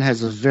 Thrawn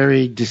has a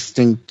very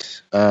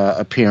distinct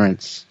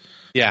appearance.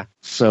 Yeah.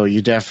 So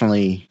you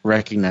definitely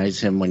recognize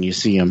him when you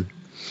see him.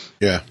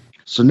 Yeah.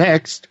 So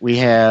next, we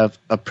have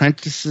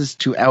Apprentices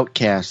to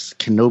Outcasts,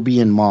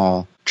 Kenobi and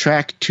Maul.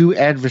 Track 2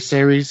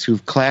 adversaries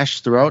who've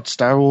clashed throughout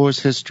Star Wars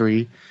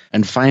history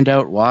and find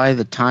out why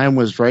the time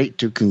was right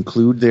to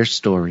conclude their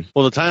story.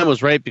 Well, the time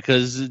was right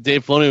because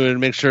Dave Filoni would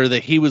make sure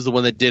that he was the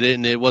one that did it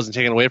and it wasn't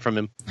taken away from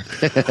him.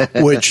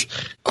 Which,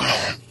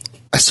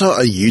 I saw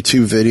a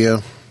YouTube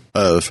video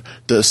of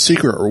the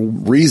secret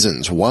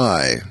reasons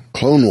why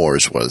Clone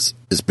Wars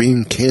is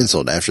being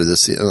canceled after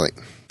this season. Like,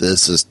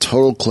 this is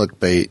total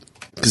clickbait.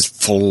 Because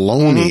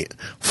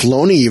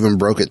Filoni even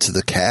broke it to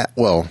the cat.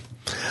 Well,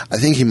 I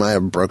think he might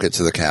have broke it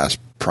to the cast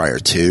prior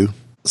to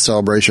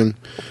Celebration,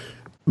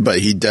 but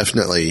he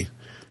definitely,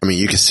 I mean,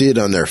 you can see it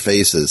on their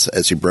faces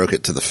as he broke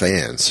it to the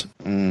fans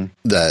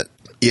that,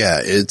 yeah,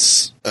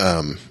 it's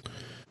the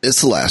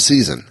last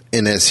season.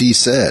 And as he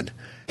said,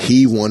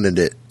 he wanted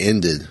it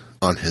ended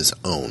on his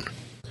own.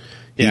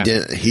 Yeah.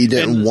 He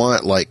didn't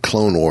want like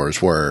Clone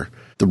Wars where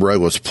the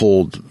rug was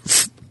pulled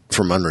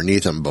from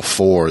underneath him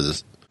before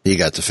he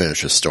got to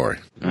finish his story.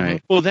 All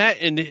right. Well, that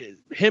and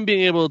him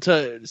being able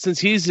to, since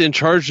he's in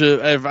charge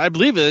of, I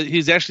believe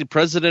he's actually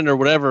president or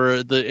whatever,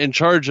 in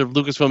charge of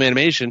Lucasfilm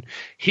Animation,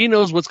 he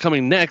knows what's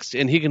coming next,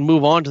 and he can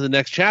move on to the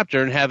next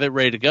chapter and have it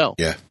ready to go.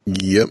 Yeah.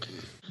 Yep.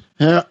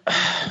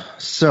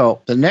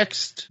 So the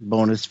next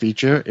bonus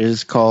feature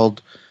is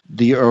called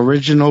The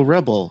Original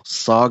Rebel,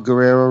 Saw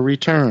Gerrera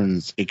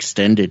Returns,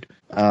 Extended.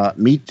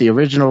 Meet the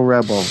Original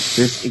Rebel.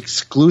 This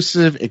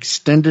exclusive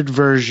extended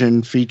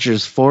version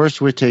features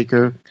Forrest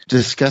Whitaker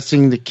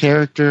discussing the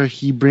character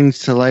he brings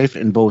to life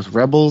in both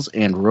Rebels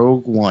and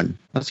Rogue One.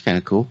 That's kind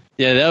of cool.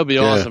 Yeah, that would be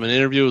awesome. An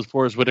interview with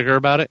Forrest Whitaker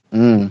about it.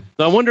 So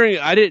I'm wondering,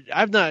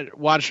 I've not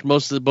watched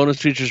most of the bonus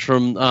features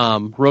from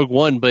Rogue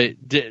One,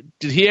 but did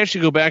he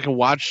actually go back and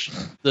watch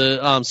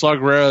the Saw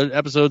Gerrera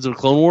episodes of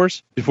Clone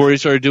Wars before he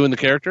started doing the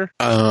character?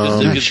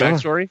 Just his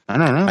backstory? I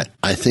don't know.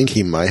 I think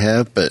he might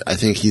have, but I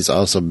think he's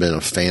also been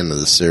a fan of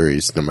the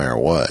series no matter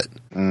what.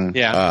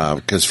 Yeah.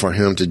 Because for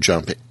him to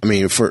jump,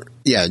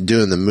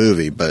 doing the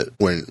movie, but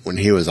when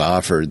he was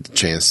offered the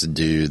chance to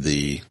do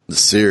the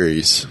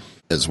series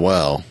as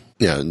well,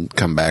 and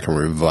come back and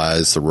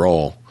revise the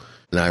role.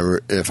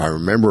 And if I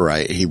remember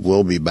right, he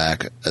will be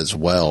back as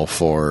well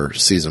for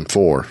season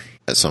 4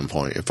 at some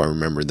point, if I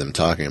remember them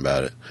talking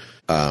about it.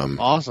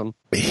 Awesome.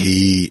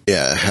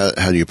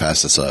 How do you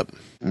pass this up?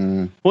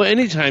 Well,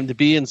 anytime to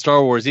be in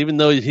Star Wars, even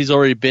though he's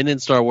already been in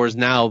Star Wars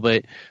now,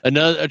 but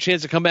a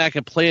chance to come back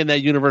and play in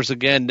that universe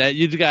again, that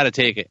you got to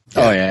take it.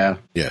 Oh, yeah.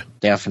 Yeah.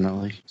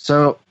 Definitely.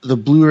 So the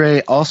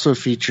Blu-ray also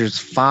features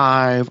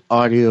 5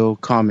 audio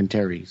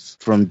commentaries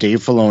from Dave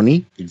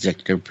Filoni,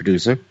 executive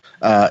producer,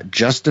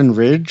 Justin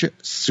Ridge,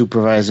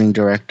 supervising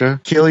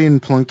director, Killian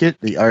Plunkett,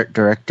 the art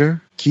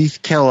director, Keith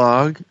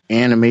Kellogg,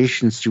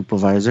 animation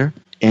supervisor,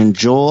 and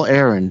Joel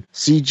Aaron,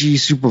 CG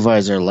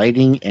supervisor,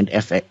 lighting and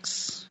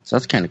FX. So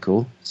that's kind of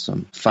cool.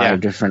 Some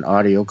 5 different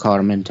audio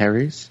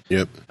commentaries.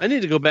 Yep. I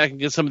need to go back and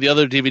get some of the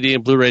other DVD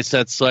and Blu-ray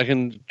sets so I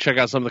can check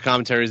out some of the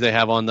commentaries they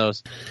have on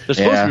those. They're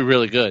supposed to be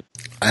really good.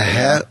 I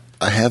have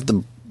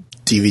the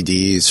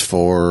DVDs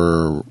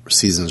for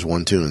seasons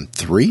 1, 2, and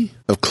 3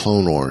 of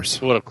Clone Wars.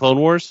 What, of Clone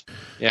Wars?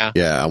 Yeah.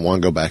 Yeah, I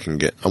want to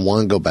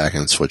go back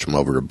and switch them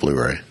over to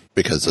Blu-ray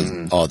because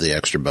of all the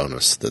extra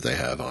bonus that they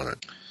have on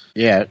it.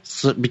 Yeah,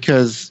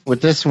 because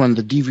with this one,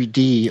 the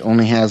DVD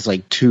only has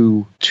like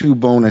two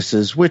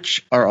bonuses,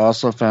 which are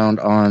also found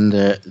on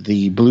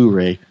the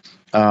Blu-ray.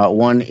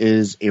 One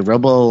is a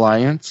Rebel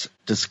Alliance.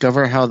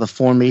 Discover how the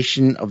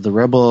formation of the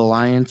Rebel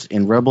Alliance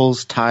in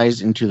Rebels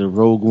ties into the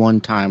Rogue One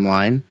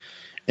timeline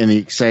and the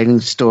exciting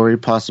story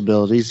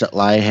possibilities that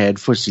lie ahead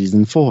for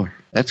Season 4.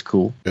 That's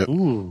cool. Yep.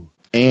 Ooh.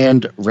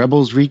 And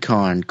Rebels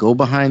Recon. Go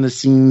behind the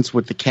scenes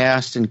with the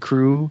cast and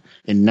crew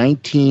in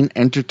 19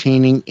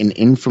 entertaining and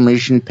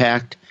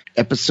information-packed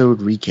episode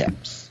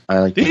recaps. I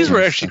like these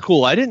were actually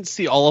cool. I didn't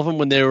see all of them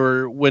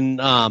when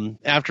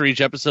after each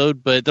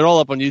episode, but they're all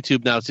up on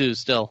YouTube now too.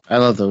 Still, I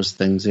love those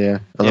things. Yeah,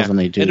 I love when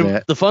they do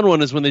that. The fun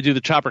one is when they do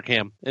the chopper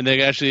cam and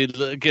they actually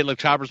get like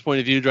Chopper's point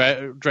of view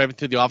driving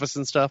through the office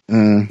and stuff.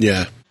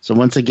 Yeah. So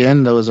once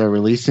again, those are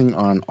releasing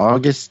on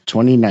August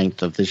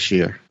 29th of this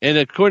year. And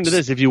according to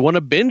this, if you want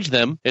to binge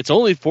them, it's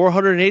only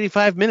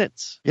 485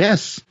 minutes.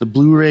 Yes, the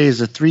Blu-ray is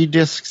a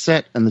 3-disc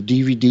set and the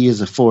DVD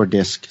is a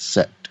 4-disc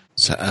set.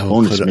 So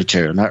bonus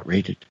material, not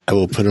rated. I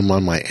will put them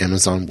on my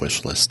Amazon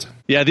wish list.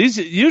 Yeah, these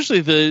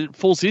usually the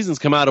full seasons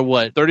come out at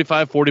what,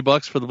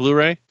 $35-$40 for the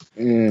Blu-ray?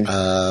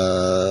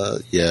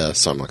 Yeah,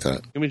 something like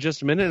that. Give me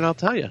just a minute and I'll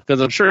tell you, because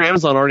I'm sure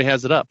Amazon already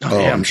has it up.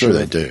 Yeah, I'm sure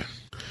they do.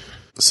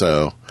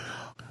 So,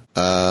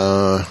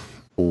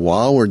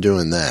 while we're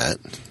doing that,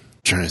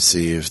 trying to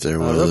see if there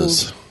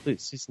was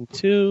complete season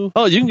 2.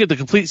 Oh, you can get the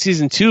complete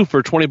season 2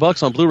 for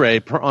 $20 on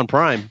Blu-ray on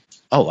Prime.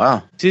 Oh,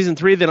 wow. Season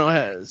 3, they don't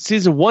have.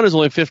 Season 1 is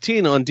only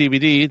 $15 on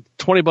DVD,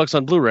 $20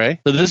 on Blu-ray.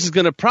 So this is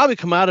going to probably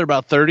come out at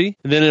about $30,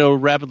 and then it'll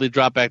rapidly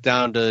drop back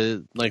down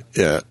to like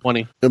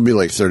 20. It'll be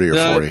like 30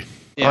 or 40.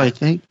 Yeah. Oh, I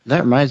think that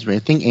reminds me. I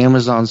think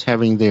Amazon's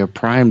having their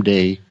Prime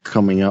Day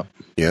coming up.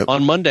 Yep.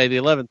 On Monday, the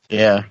 11th.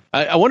 Yeah.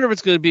 I wonder if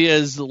it's going to be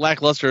as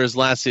lackluster as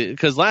last year,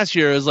 because last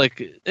year it was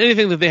like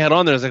anything that they had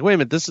on there. I was like, wait a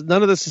minute,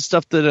 none of this is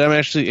stuff that I'm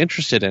actually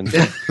interested in.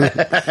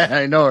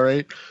 I know,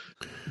 right?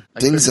 I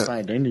Things couldn't that-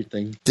 find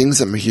anything. Things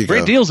that make you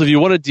Great go. deals if you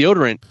want a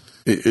deodorant.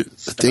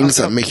 Things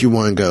that make you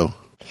want to go,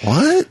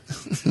 what?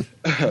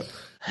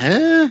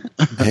 Huh?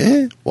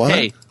 Eh? What?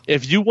 Hey,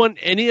 if you want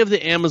any of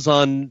the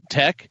Amazon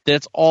tech,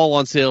 that's all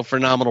on sale for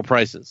nominal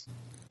prices.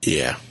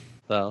 Yeah.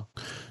 So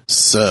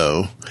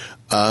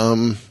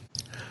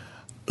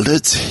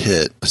Let's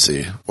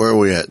see, where are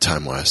we at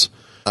time-wise?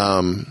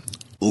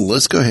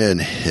 Let's go ahead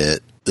and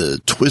hit the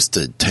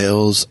Twisted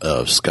Tales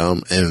of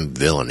Scum and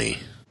Villainy.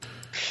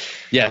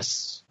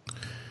 yes.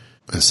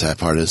 The sad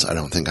part is I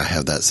don't think I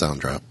have that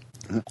sound drop.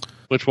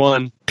 Which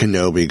one?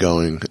 Kenobi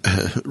going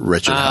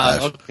Wretched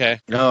Hive. Okay.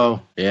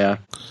 Oh, yeah.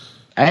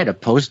 I had a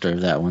poster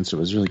of that one, so it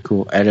was really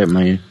cool. I had it at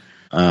my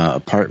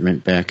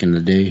apartment back in the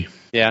day.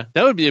 Yeah,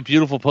 that would be a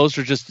beautiful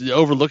poster, just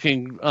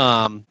overlooking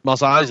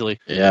Mos Eisley.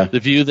 Yeah. The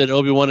view that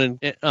Obi-Wan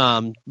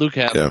and Luke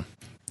have. Yeah.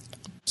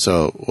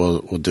 So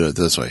we'll do it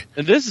this way.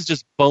 And this is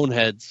just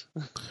boneheads.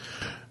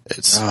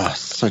 It's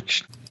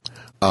Such.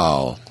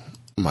 oh,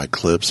 my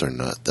clips are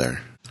not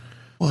there.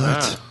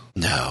 What?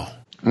 No.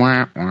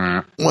 Wah,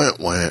 wah. Wah,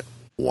 wah,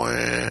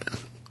 wah.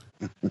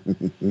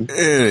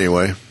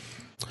 Anyway,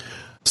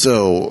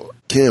 so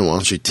Ken, why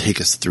don't you take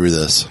us through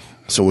this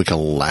so we can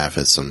laugh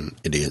at some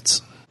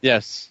idiots?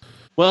 Yes.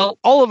 Well,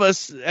 all of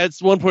us at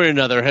one point or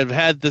another have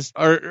had this,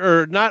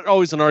 or not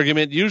always an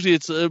argument. Usually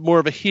it's more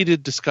of a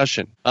heated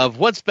discussion of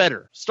what's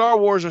better, Star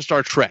Wars or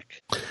Star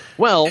Trek.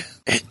 Well,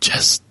 It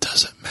just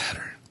doesn't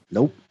matter.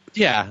 Nope.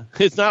 yeah,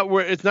 it's not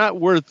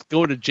worth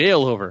going to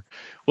jail over.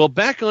 Well,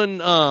 back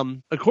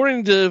on,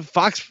 according to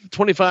Fox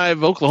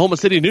 25 Oklahoma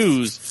City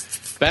News,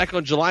 back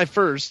on July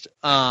 1st,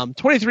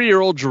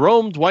 23-year-old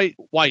Jerome Dwayne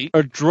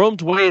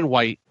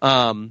White,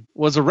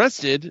 was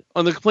arrested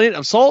on the complaint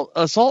of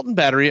assault and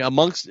battery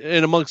amongst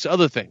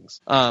other things.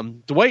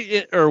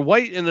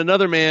 White and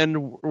another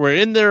man were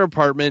in their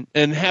apartment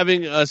and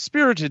having a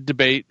spirited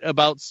debate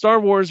about Star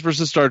Wars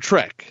versus Star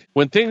Trek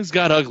when things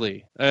got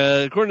ugly.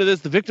 According to this,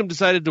 the victim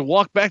decided to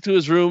walk back to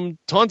his room,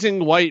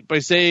 taunting White by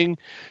saying,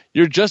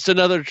 you're just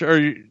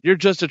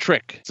a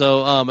trick.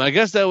 So I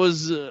guess that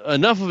was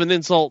enough of an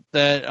insult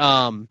that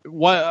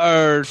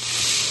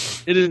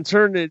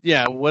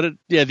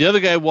the other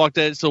guy walked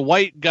out. So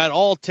White got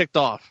all ticked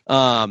off.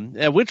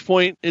 At which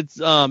point it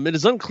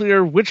is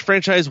unclear which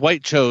franchise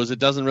White chose. It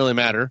doesn't really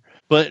matter.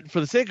 But for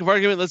the sake of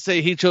argument, let's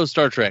say he chose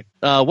Star Trek.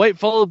 White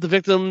followed the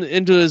victim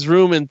into his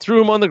room and threw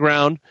him on the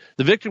ground.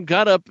 The victim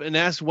got up and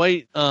asked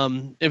White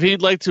if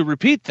he'd like to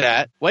repeat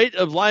that. White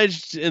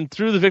obliged and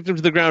threw the victim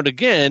to the ground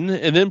again,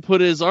 and then put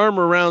his arm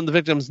around the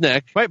victim's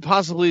neck, quite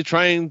possibly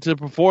trying to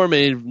perform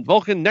a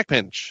Vulcan neck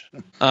pinch.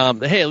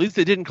 Hey, at least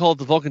they didn't call it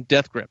the Vulcan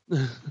death grip.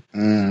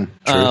 Mm.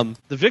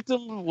 The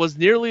victim was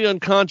nearly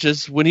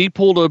unconscious when he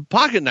pulled a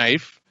pocket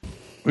knife,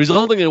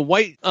 resulting in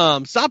White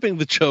stopping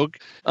the choke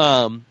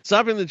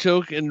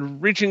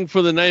and reaching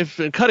for the knife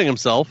and cutting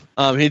himself.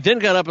 He then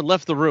got up and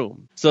left the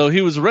room. So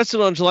he was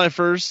arrested on July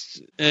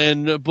 1st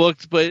and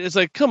booked. But it's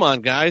like, come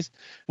on, guys.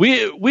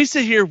 We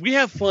sit here, we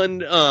have fun.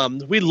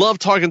 We love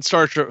talking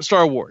Star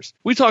Wars.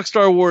 We talk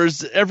Star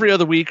Wars every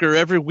other week or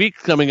every week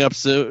coming up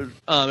soon,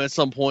 at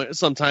some point,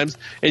 sometimes,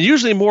 and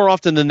usually more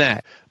often than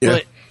that. Yeah.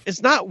 But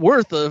it's not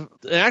worth an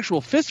actual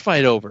fist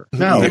fight over.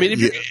 No. I mean, if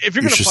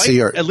you're going to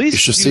fight, at least you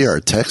should see our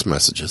text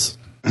messages.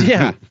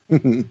 Yeah.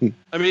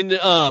 I mean,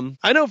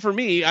 I know for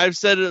me, I've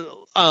said,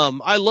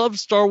 I love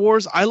Star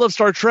Wars. I love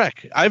Star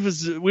Trek. I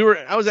was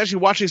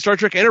actually watching Star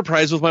Trek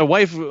Enterprise with my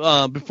wife,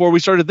 before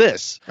we started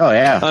this. Oh,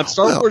 yeah.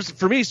 Star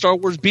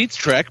Wars beats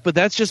Trek, but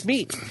that's just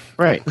me.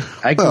 Right.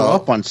 I grew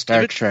up on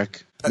Star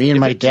Trek. Me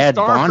and my dad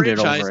bonded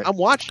over it. I'm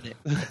watching it.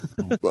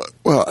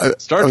 Well,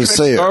 Star Trek,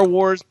 Star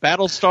Wars,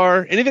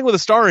 Battlestar, anything with a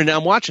star in it,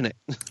 I'm watching it.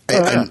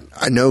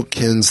 I know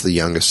Ken's the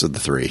youngest of the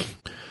three.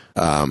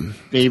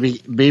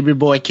 Baby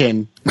boy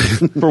Ken.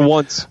 For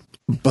once.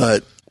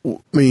 But, I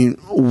mean,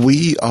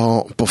 we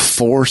all,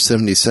 before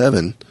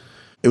 77,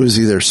 it was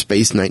either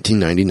Space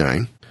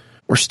 1999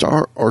 or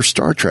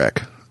Star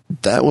Trek.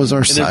 That was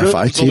our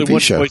sci-fi only TV one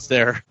show. choice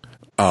there.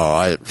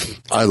 Oh,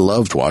 I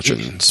loved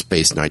watching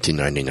Space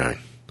 1999.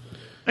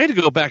 I had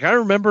to go back.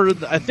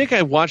 I think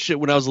I watched it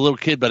when I was a little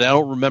kid, but I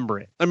don't remember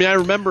it. I mean, I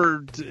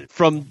remember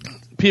from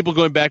people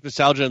going back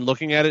nostalgia and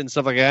looking at it and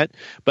stuff like that,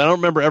 but I don't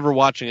remember ever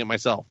watching it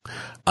myself.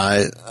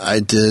 I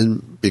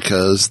did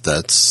because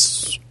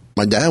that's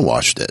my dad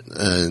watched it,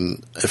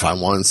 and if I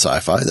wanted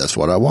sci-fi, that's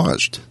what I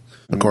watched.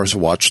 Of course, I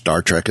watched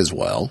Star Trek as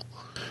well.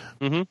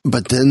 Mm-hmm.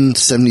 But then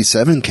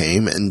 77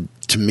 came, and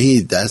to me,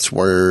 that's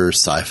where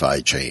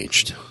sci-fi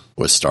changed.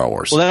 with Star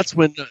Wars. Well, that's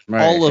when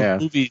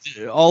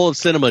all of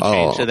cinema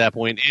changed Oh, at that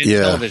point, and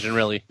yeah. television,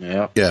 really.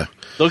 Yeah.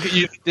 Look at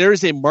you. There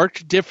is a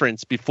marked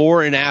difference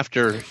before and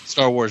after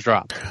Star Wars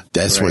dropped.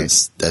 That's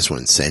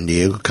when San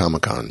Diego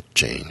Comic-Con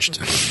changed.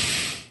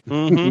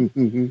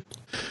 Mm-hmm.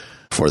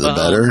 For the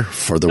better,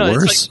 for the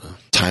worse,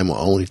 time will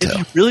only tell.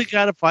 If you really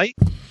got to fight,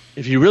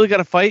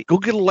 go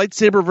get a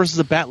lightsaber versus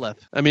a batleth.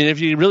 I mean, if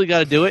you really got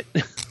to do it.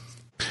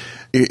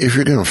 If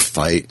you're going to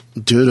fight,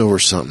 do it over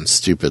something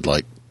stupid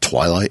like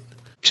Twilight.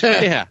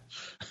 Yeah.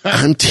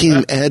 I'm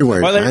Team Edward.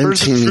 Twilight I'm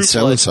versus Team True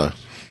so-and-so.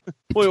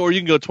 Boy, or you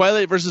can go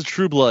Twilight versus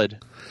True Blood.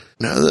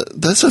 No,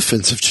 that's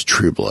offensive to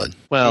True Blood.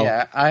 Well,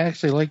 Yeah, I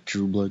actually like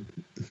True Blood.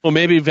 well,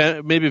 maybe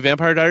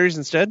Vampire Diaries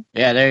instead.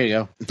 Yeah, there you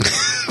go.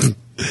 I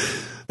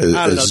don't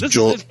know. As This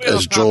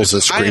Joel's is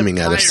is screaming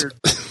at us.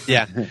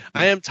 Yeah,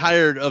 I am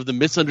tired of the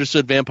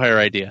misunderstood vampire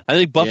idea. I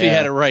think Buffy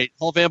had it right.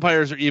 All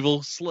vampires are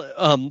evil.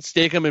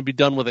 Stake them and be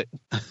done with it.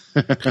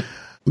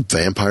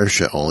 Vampires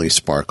should only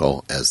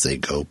sparkle as they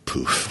go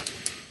poof.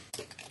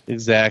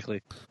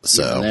 Exactly.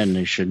 So And then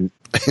they shouldn't.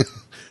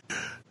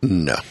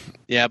 no.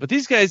 Yeah, but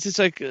these guys, it's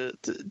like,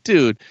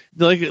 dude,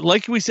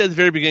 like we said at the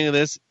very beginning of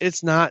this,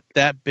 it's not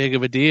that big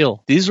of a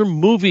deal. These are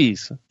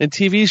movies and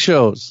TV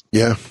shows.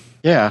 Yeah.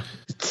 Yeah.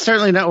 It's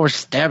certainly not worth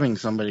stabbing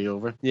somebody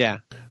over. Yeah.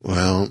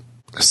 Well,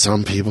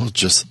 some people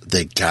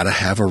they gotta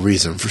have a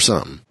reason for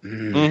something.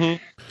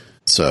 Mm-hmm.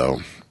 So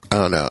I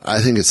don't know.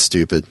 I think it's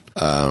stupid.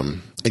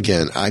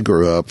 Again, I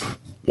grew up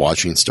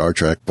watching Star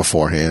Trek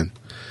beforehand,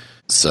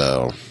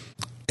 so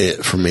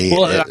for me,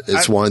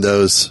 it's one of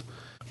those.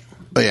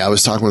 But yeah, I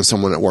was talking with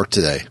someone at work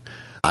today.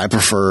 I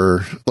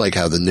prefer like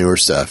how the newer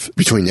stuff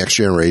between Next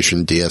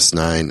Generation,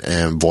 DS9,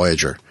 and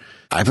Voyager.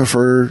 I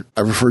prefer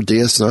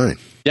DS9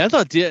 Yeah, I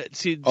thought Over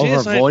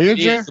DS9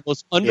 Voyager? is the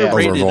most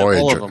underrated of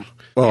all of them.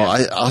 Well,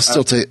 I'll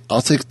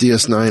take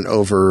DS9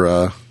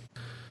 over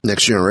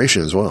Next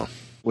Generation as well.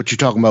 What you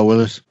talking about,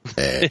 Willis?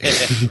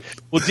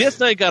 Well,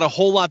 DS9 got a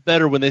whole lot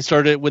better when they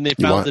found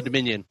the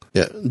Dominion.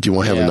 Yeah. Do you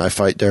want to have a knife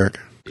fight, Derek?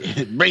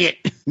 Bring it.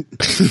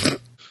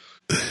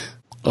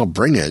 Oh,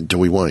 bring it. Do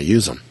we want to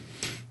use them?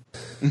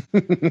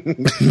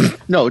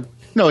 No,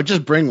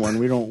 just bring one.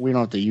 We don't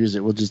have to use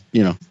it. We'll just,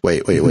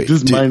 Wait.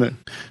 just mine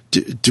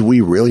it. Do we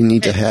really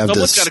need to have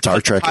this someone's gotta Star cut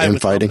the Trek pie with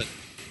infighting?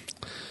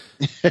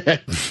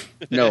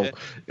 No,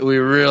 we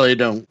really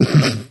don't.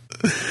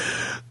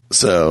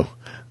 So,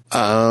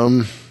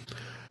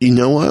 you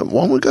know what?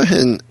 Why don't we go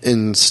ahead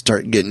and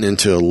start getting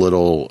into a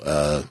little,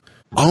 oh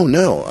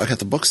no, I got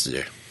the books to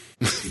do.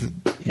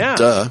 Yeah.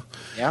 Duh.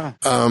 Yeah.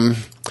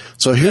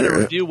 So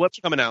Review what's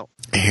coming out.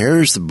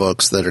 here's the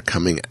books that are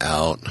coming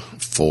out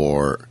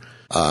for,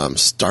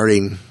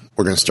 starting,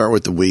 we're going to start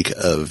with the week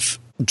of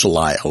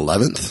July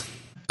 11th.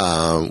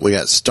 We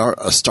got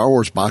a Star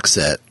Wars box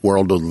set,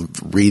 World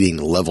of Reading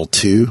Level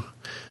 2,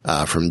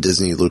 from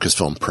Disney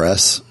Lucasfilm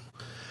Press.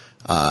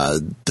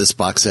 This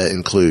box set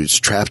includes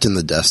Trapped in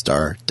the Death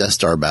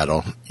Star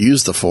Battle,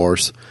 Use the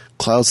Force,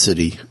 Cloud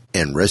City,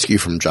 and Rescue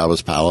from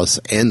Jabba's Palace,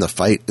 and The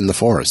Fight in the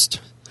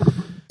Forest.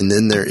 And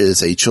then there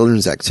is a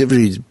children's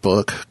activity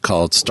book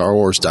called Star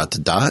Wars ...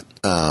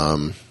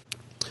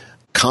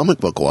 Comic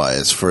book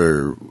wise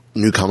for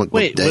New Comic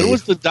Book Day. When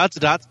was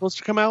the ... supposed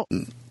to come out?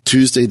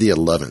 Tuesday the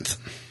 11th.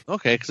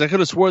 Okay, because I could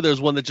have swore there was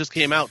one that just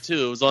came out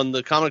too. It was on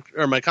the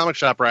my comic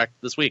shop rack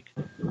this week.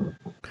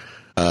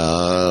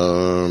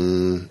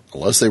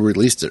 Unless they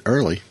released it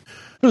early.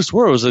 I could have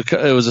swore it was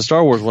a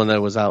Star Wars one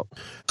that was out.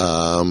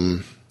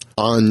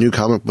 On New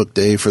Comic Book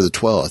Day for the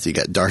 12th, you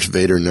got Darth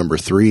Vader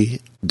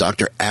 #3,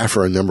 Dr.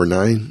 Aphra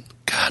 #9.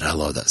 God, I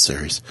love that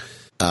series.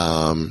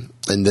 And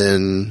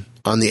then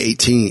on the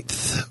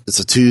 18th, it's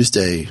a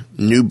Tuesday.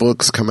 New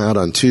books come out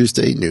on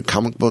Tuesday. New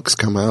comic books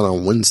come out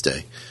on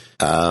Wednesday.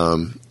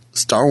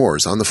 Star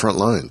Wars On the Front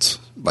Lines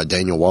by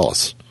Daniel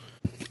Wallace.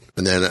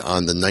 And then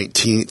on the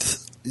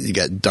 19th, you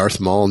got Darth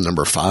Maul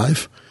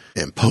 #5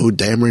 and Poe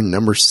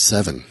Dameron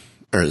 7.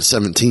 Or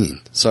 17,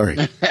 sorry.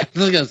 I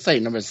was going to say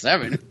number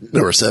 7.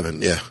 Number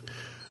 7, yeah.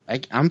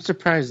 I'm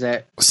surprised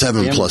that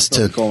 7 plus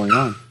 10. Going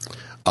on.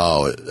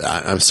 Oh,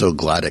 I'm so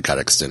glad it got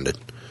extended.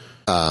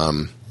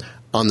 On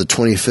the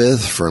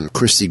 25th, from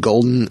Christy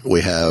Golden,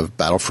 we have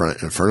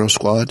Battlefront Inferno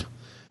Squad.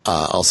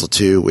 Also,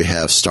 too, we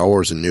have Star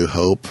Wars A New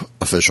Hope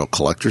Official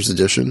Collector's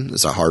Edition.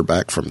 It's a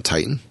hardback from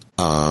Titan.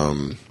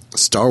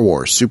 Star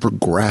Wars Super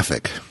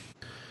Graphic.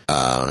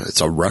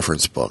 It's a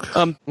reference book.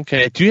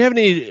 Okay. Do you have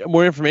any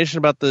more information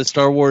about the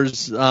Star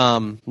Wars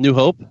New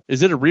Hope?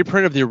 Is it a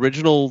reprint of the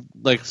original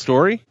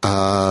story?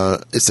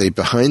 It's a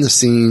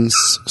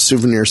behind-the-scenes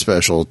souvenir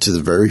special to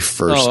the very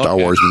first Star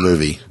Wars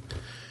movie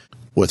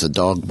with a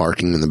dog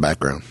barking in the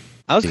background.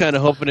 I was kind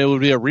of hoping it would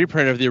be a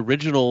reprint of the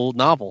original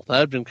novel. That would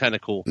have been kind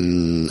of cool.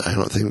 I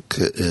don't think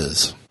it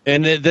is.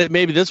 And that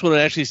maybe this one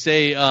would actually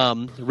say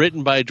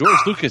written by George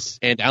Lucas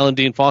and Alan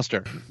Dean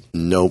Foster.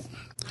 Nope.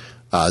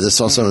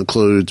 This also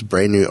includes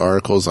brand new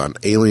articles on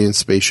alien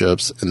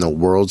spaceships and the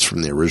worlds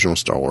from the original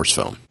Star Wars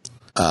film.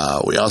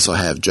 We also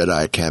have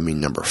Jedi Academy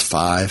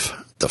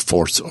 #5, The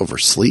Force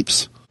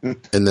Oversleeps.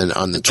 And then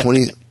on the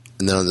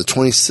And then on the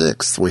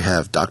 26th, we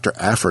have Dr.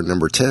 Aphra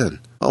number 10.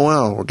 Oh,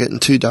 wow. We're getting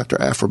 2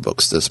 Dr. Aphra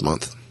books this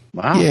month.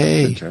 Wow.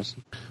 Yay.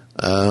 Interesting.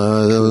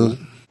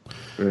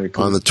 Very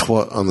cool. On the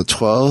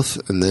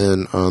 12th and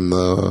then on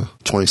the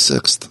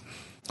 26th.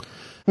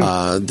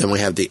 Then we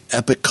have the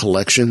Epic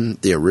Collection,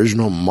 the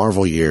original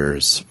Marvel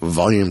Years,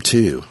 Volume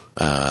 2.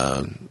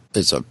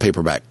 It's a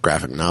paperback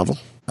graphic novel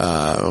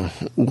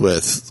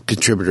with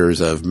contributors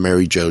of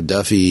Mary Jo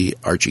Duffy,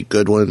 Archie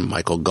Goodwin,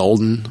 Michael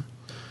Golden,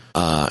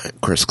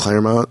 Chris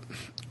Claremont,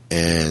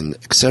 and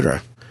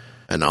etc.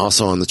 And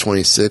also on the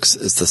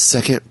 26th is the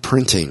second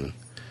printing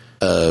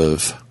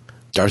of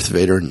Darth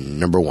Vader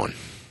number 1.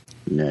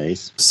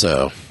 Nice.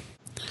 So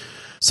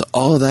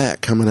all of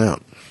that coming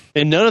out.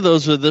 And none of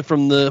those are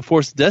from the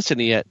Force of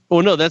Destiny yet.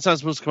 Oh, no, that's not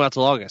supposed to come out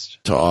till August.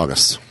 Till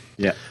August.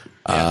 Yeah.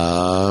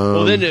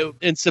 Well, then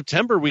in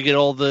September, we get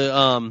all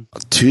the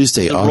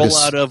Tuesday, the August.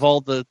 rollout of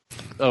all the...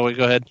 Oh, wait,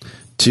 go ahead.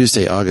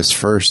 Tuesday, August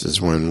 1st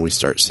is when we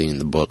start seeing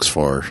the books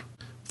for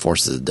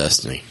Forces of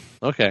Destiny.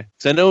 Okay.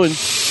 So I know in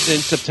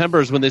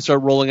September is when they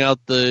start rolling out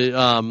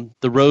the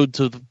Road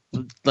to the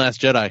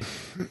Last Jedi.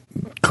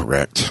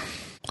 Correct.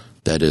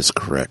 That is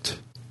correct.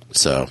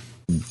 So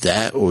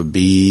that would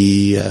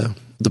be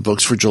the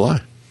books for July.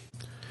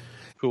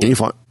 Cool. Any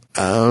fun?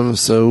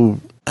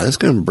 So that's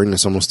going to bring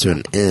us almost to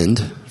an end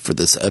for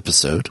this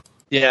episode.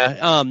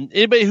 Yeah.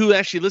 Anybody who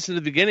actually listened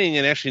to the beginning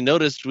and actually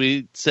noticed,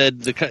 we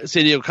said the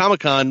San Diego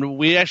Comic-Con,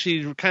 we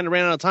actually kind of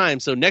ran out of time.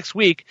 So next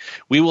week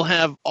we will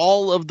have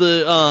all of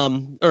the,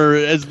 or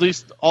at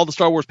least all the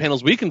Star Wars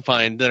panels we can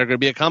find that are going to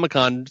be at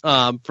Comic-Con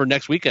for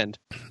next weekend.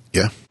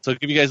 Yeah. So I'll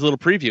give you guys a little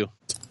preview.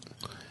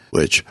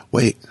 Which,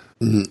 wait,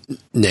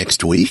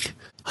 next week?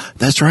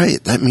 That's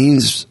right. That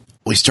means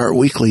we start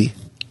weekly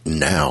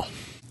now.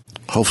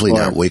 Hopefully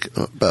not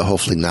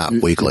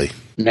weekly.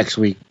 Next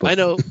week. I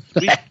know.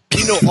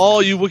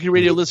 All you Wookiee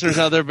Radio listeners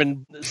out there have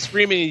been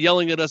screaming and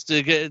yelling at us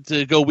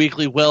to go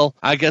weekly. Well,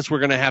 I guess we're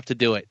going to have to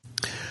do it.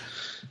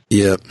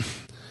 Yep.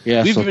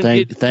 Yeah, We've so been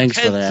getting thanks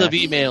for tens that. of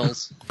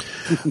emails.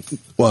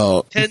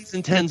 Well, Tens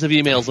and tens of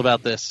emails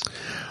about this.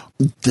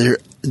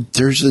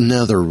 There's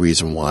another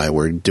reason why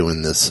we're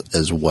doing this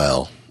as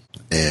well.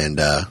 And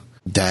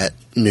that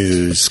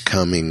news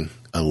coming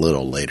a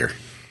little later.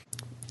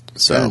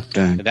 So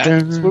And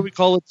that's what we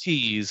call a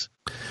tease.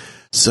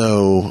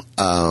 So,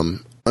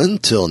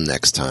 until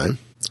next time,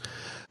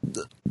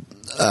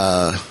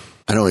 I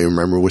don't even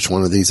remember which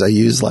one of these I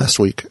used last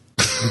week.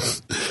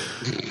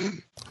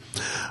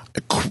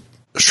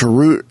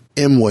 Sharut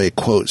Imwe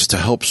quotes to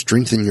help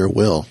strengthen your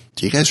will.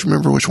 Do you guys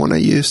remember which one I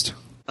used?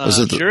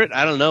 Sharut?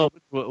 I don't know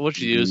what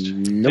you used.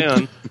 Nope. Hang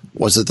on.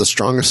 Was it the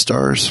Strongest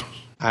Stars?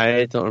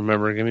 I don't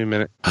remember. Give me a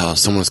minute. Oh,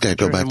 someone's got to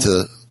go back to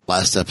the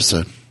last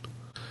episode.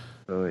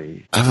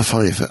 I have a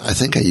funny. I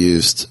think I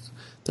used.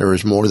 There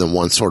was more than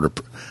one sort of.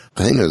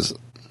 I think it was.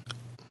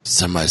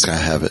 Somebody's got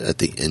to have it at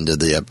the end of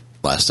the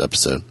last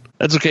episode.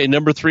 That's okay.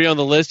 Number 3 on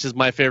the list is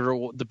my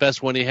favorite, the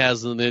best one he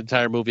has in the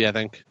entire movie, I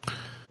think.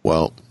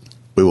 Well,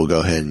 we will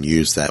go ahead and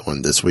use that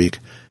one this week.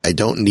 I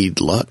don't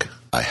need luck.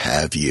 I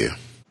have you.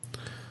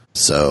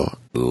 So,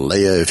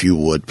 Leia, if you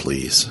would,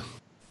 please.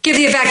 Give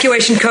the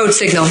evacuation code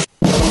signal. All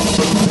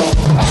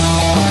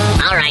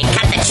right,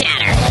 cut the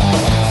chatter.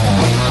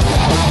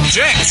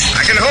 Jinx,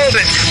 I can hold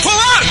it. Pull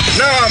up!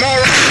 No, I'm all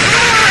right.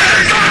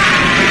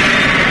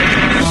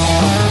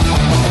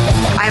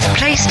 I have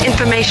placed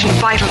information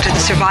vital to the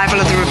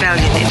survival of the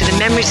rebellion into the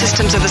memory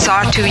systems of this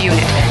R2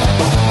 unit.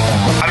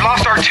 I've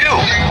lost R2.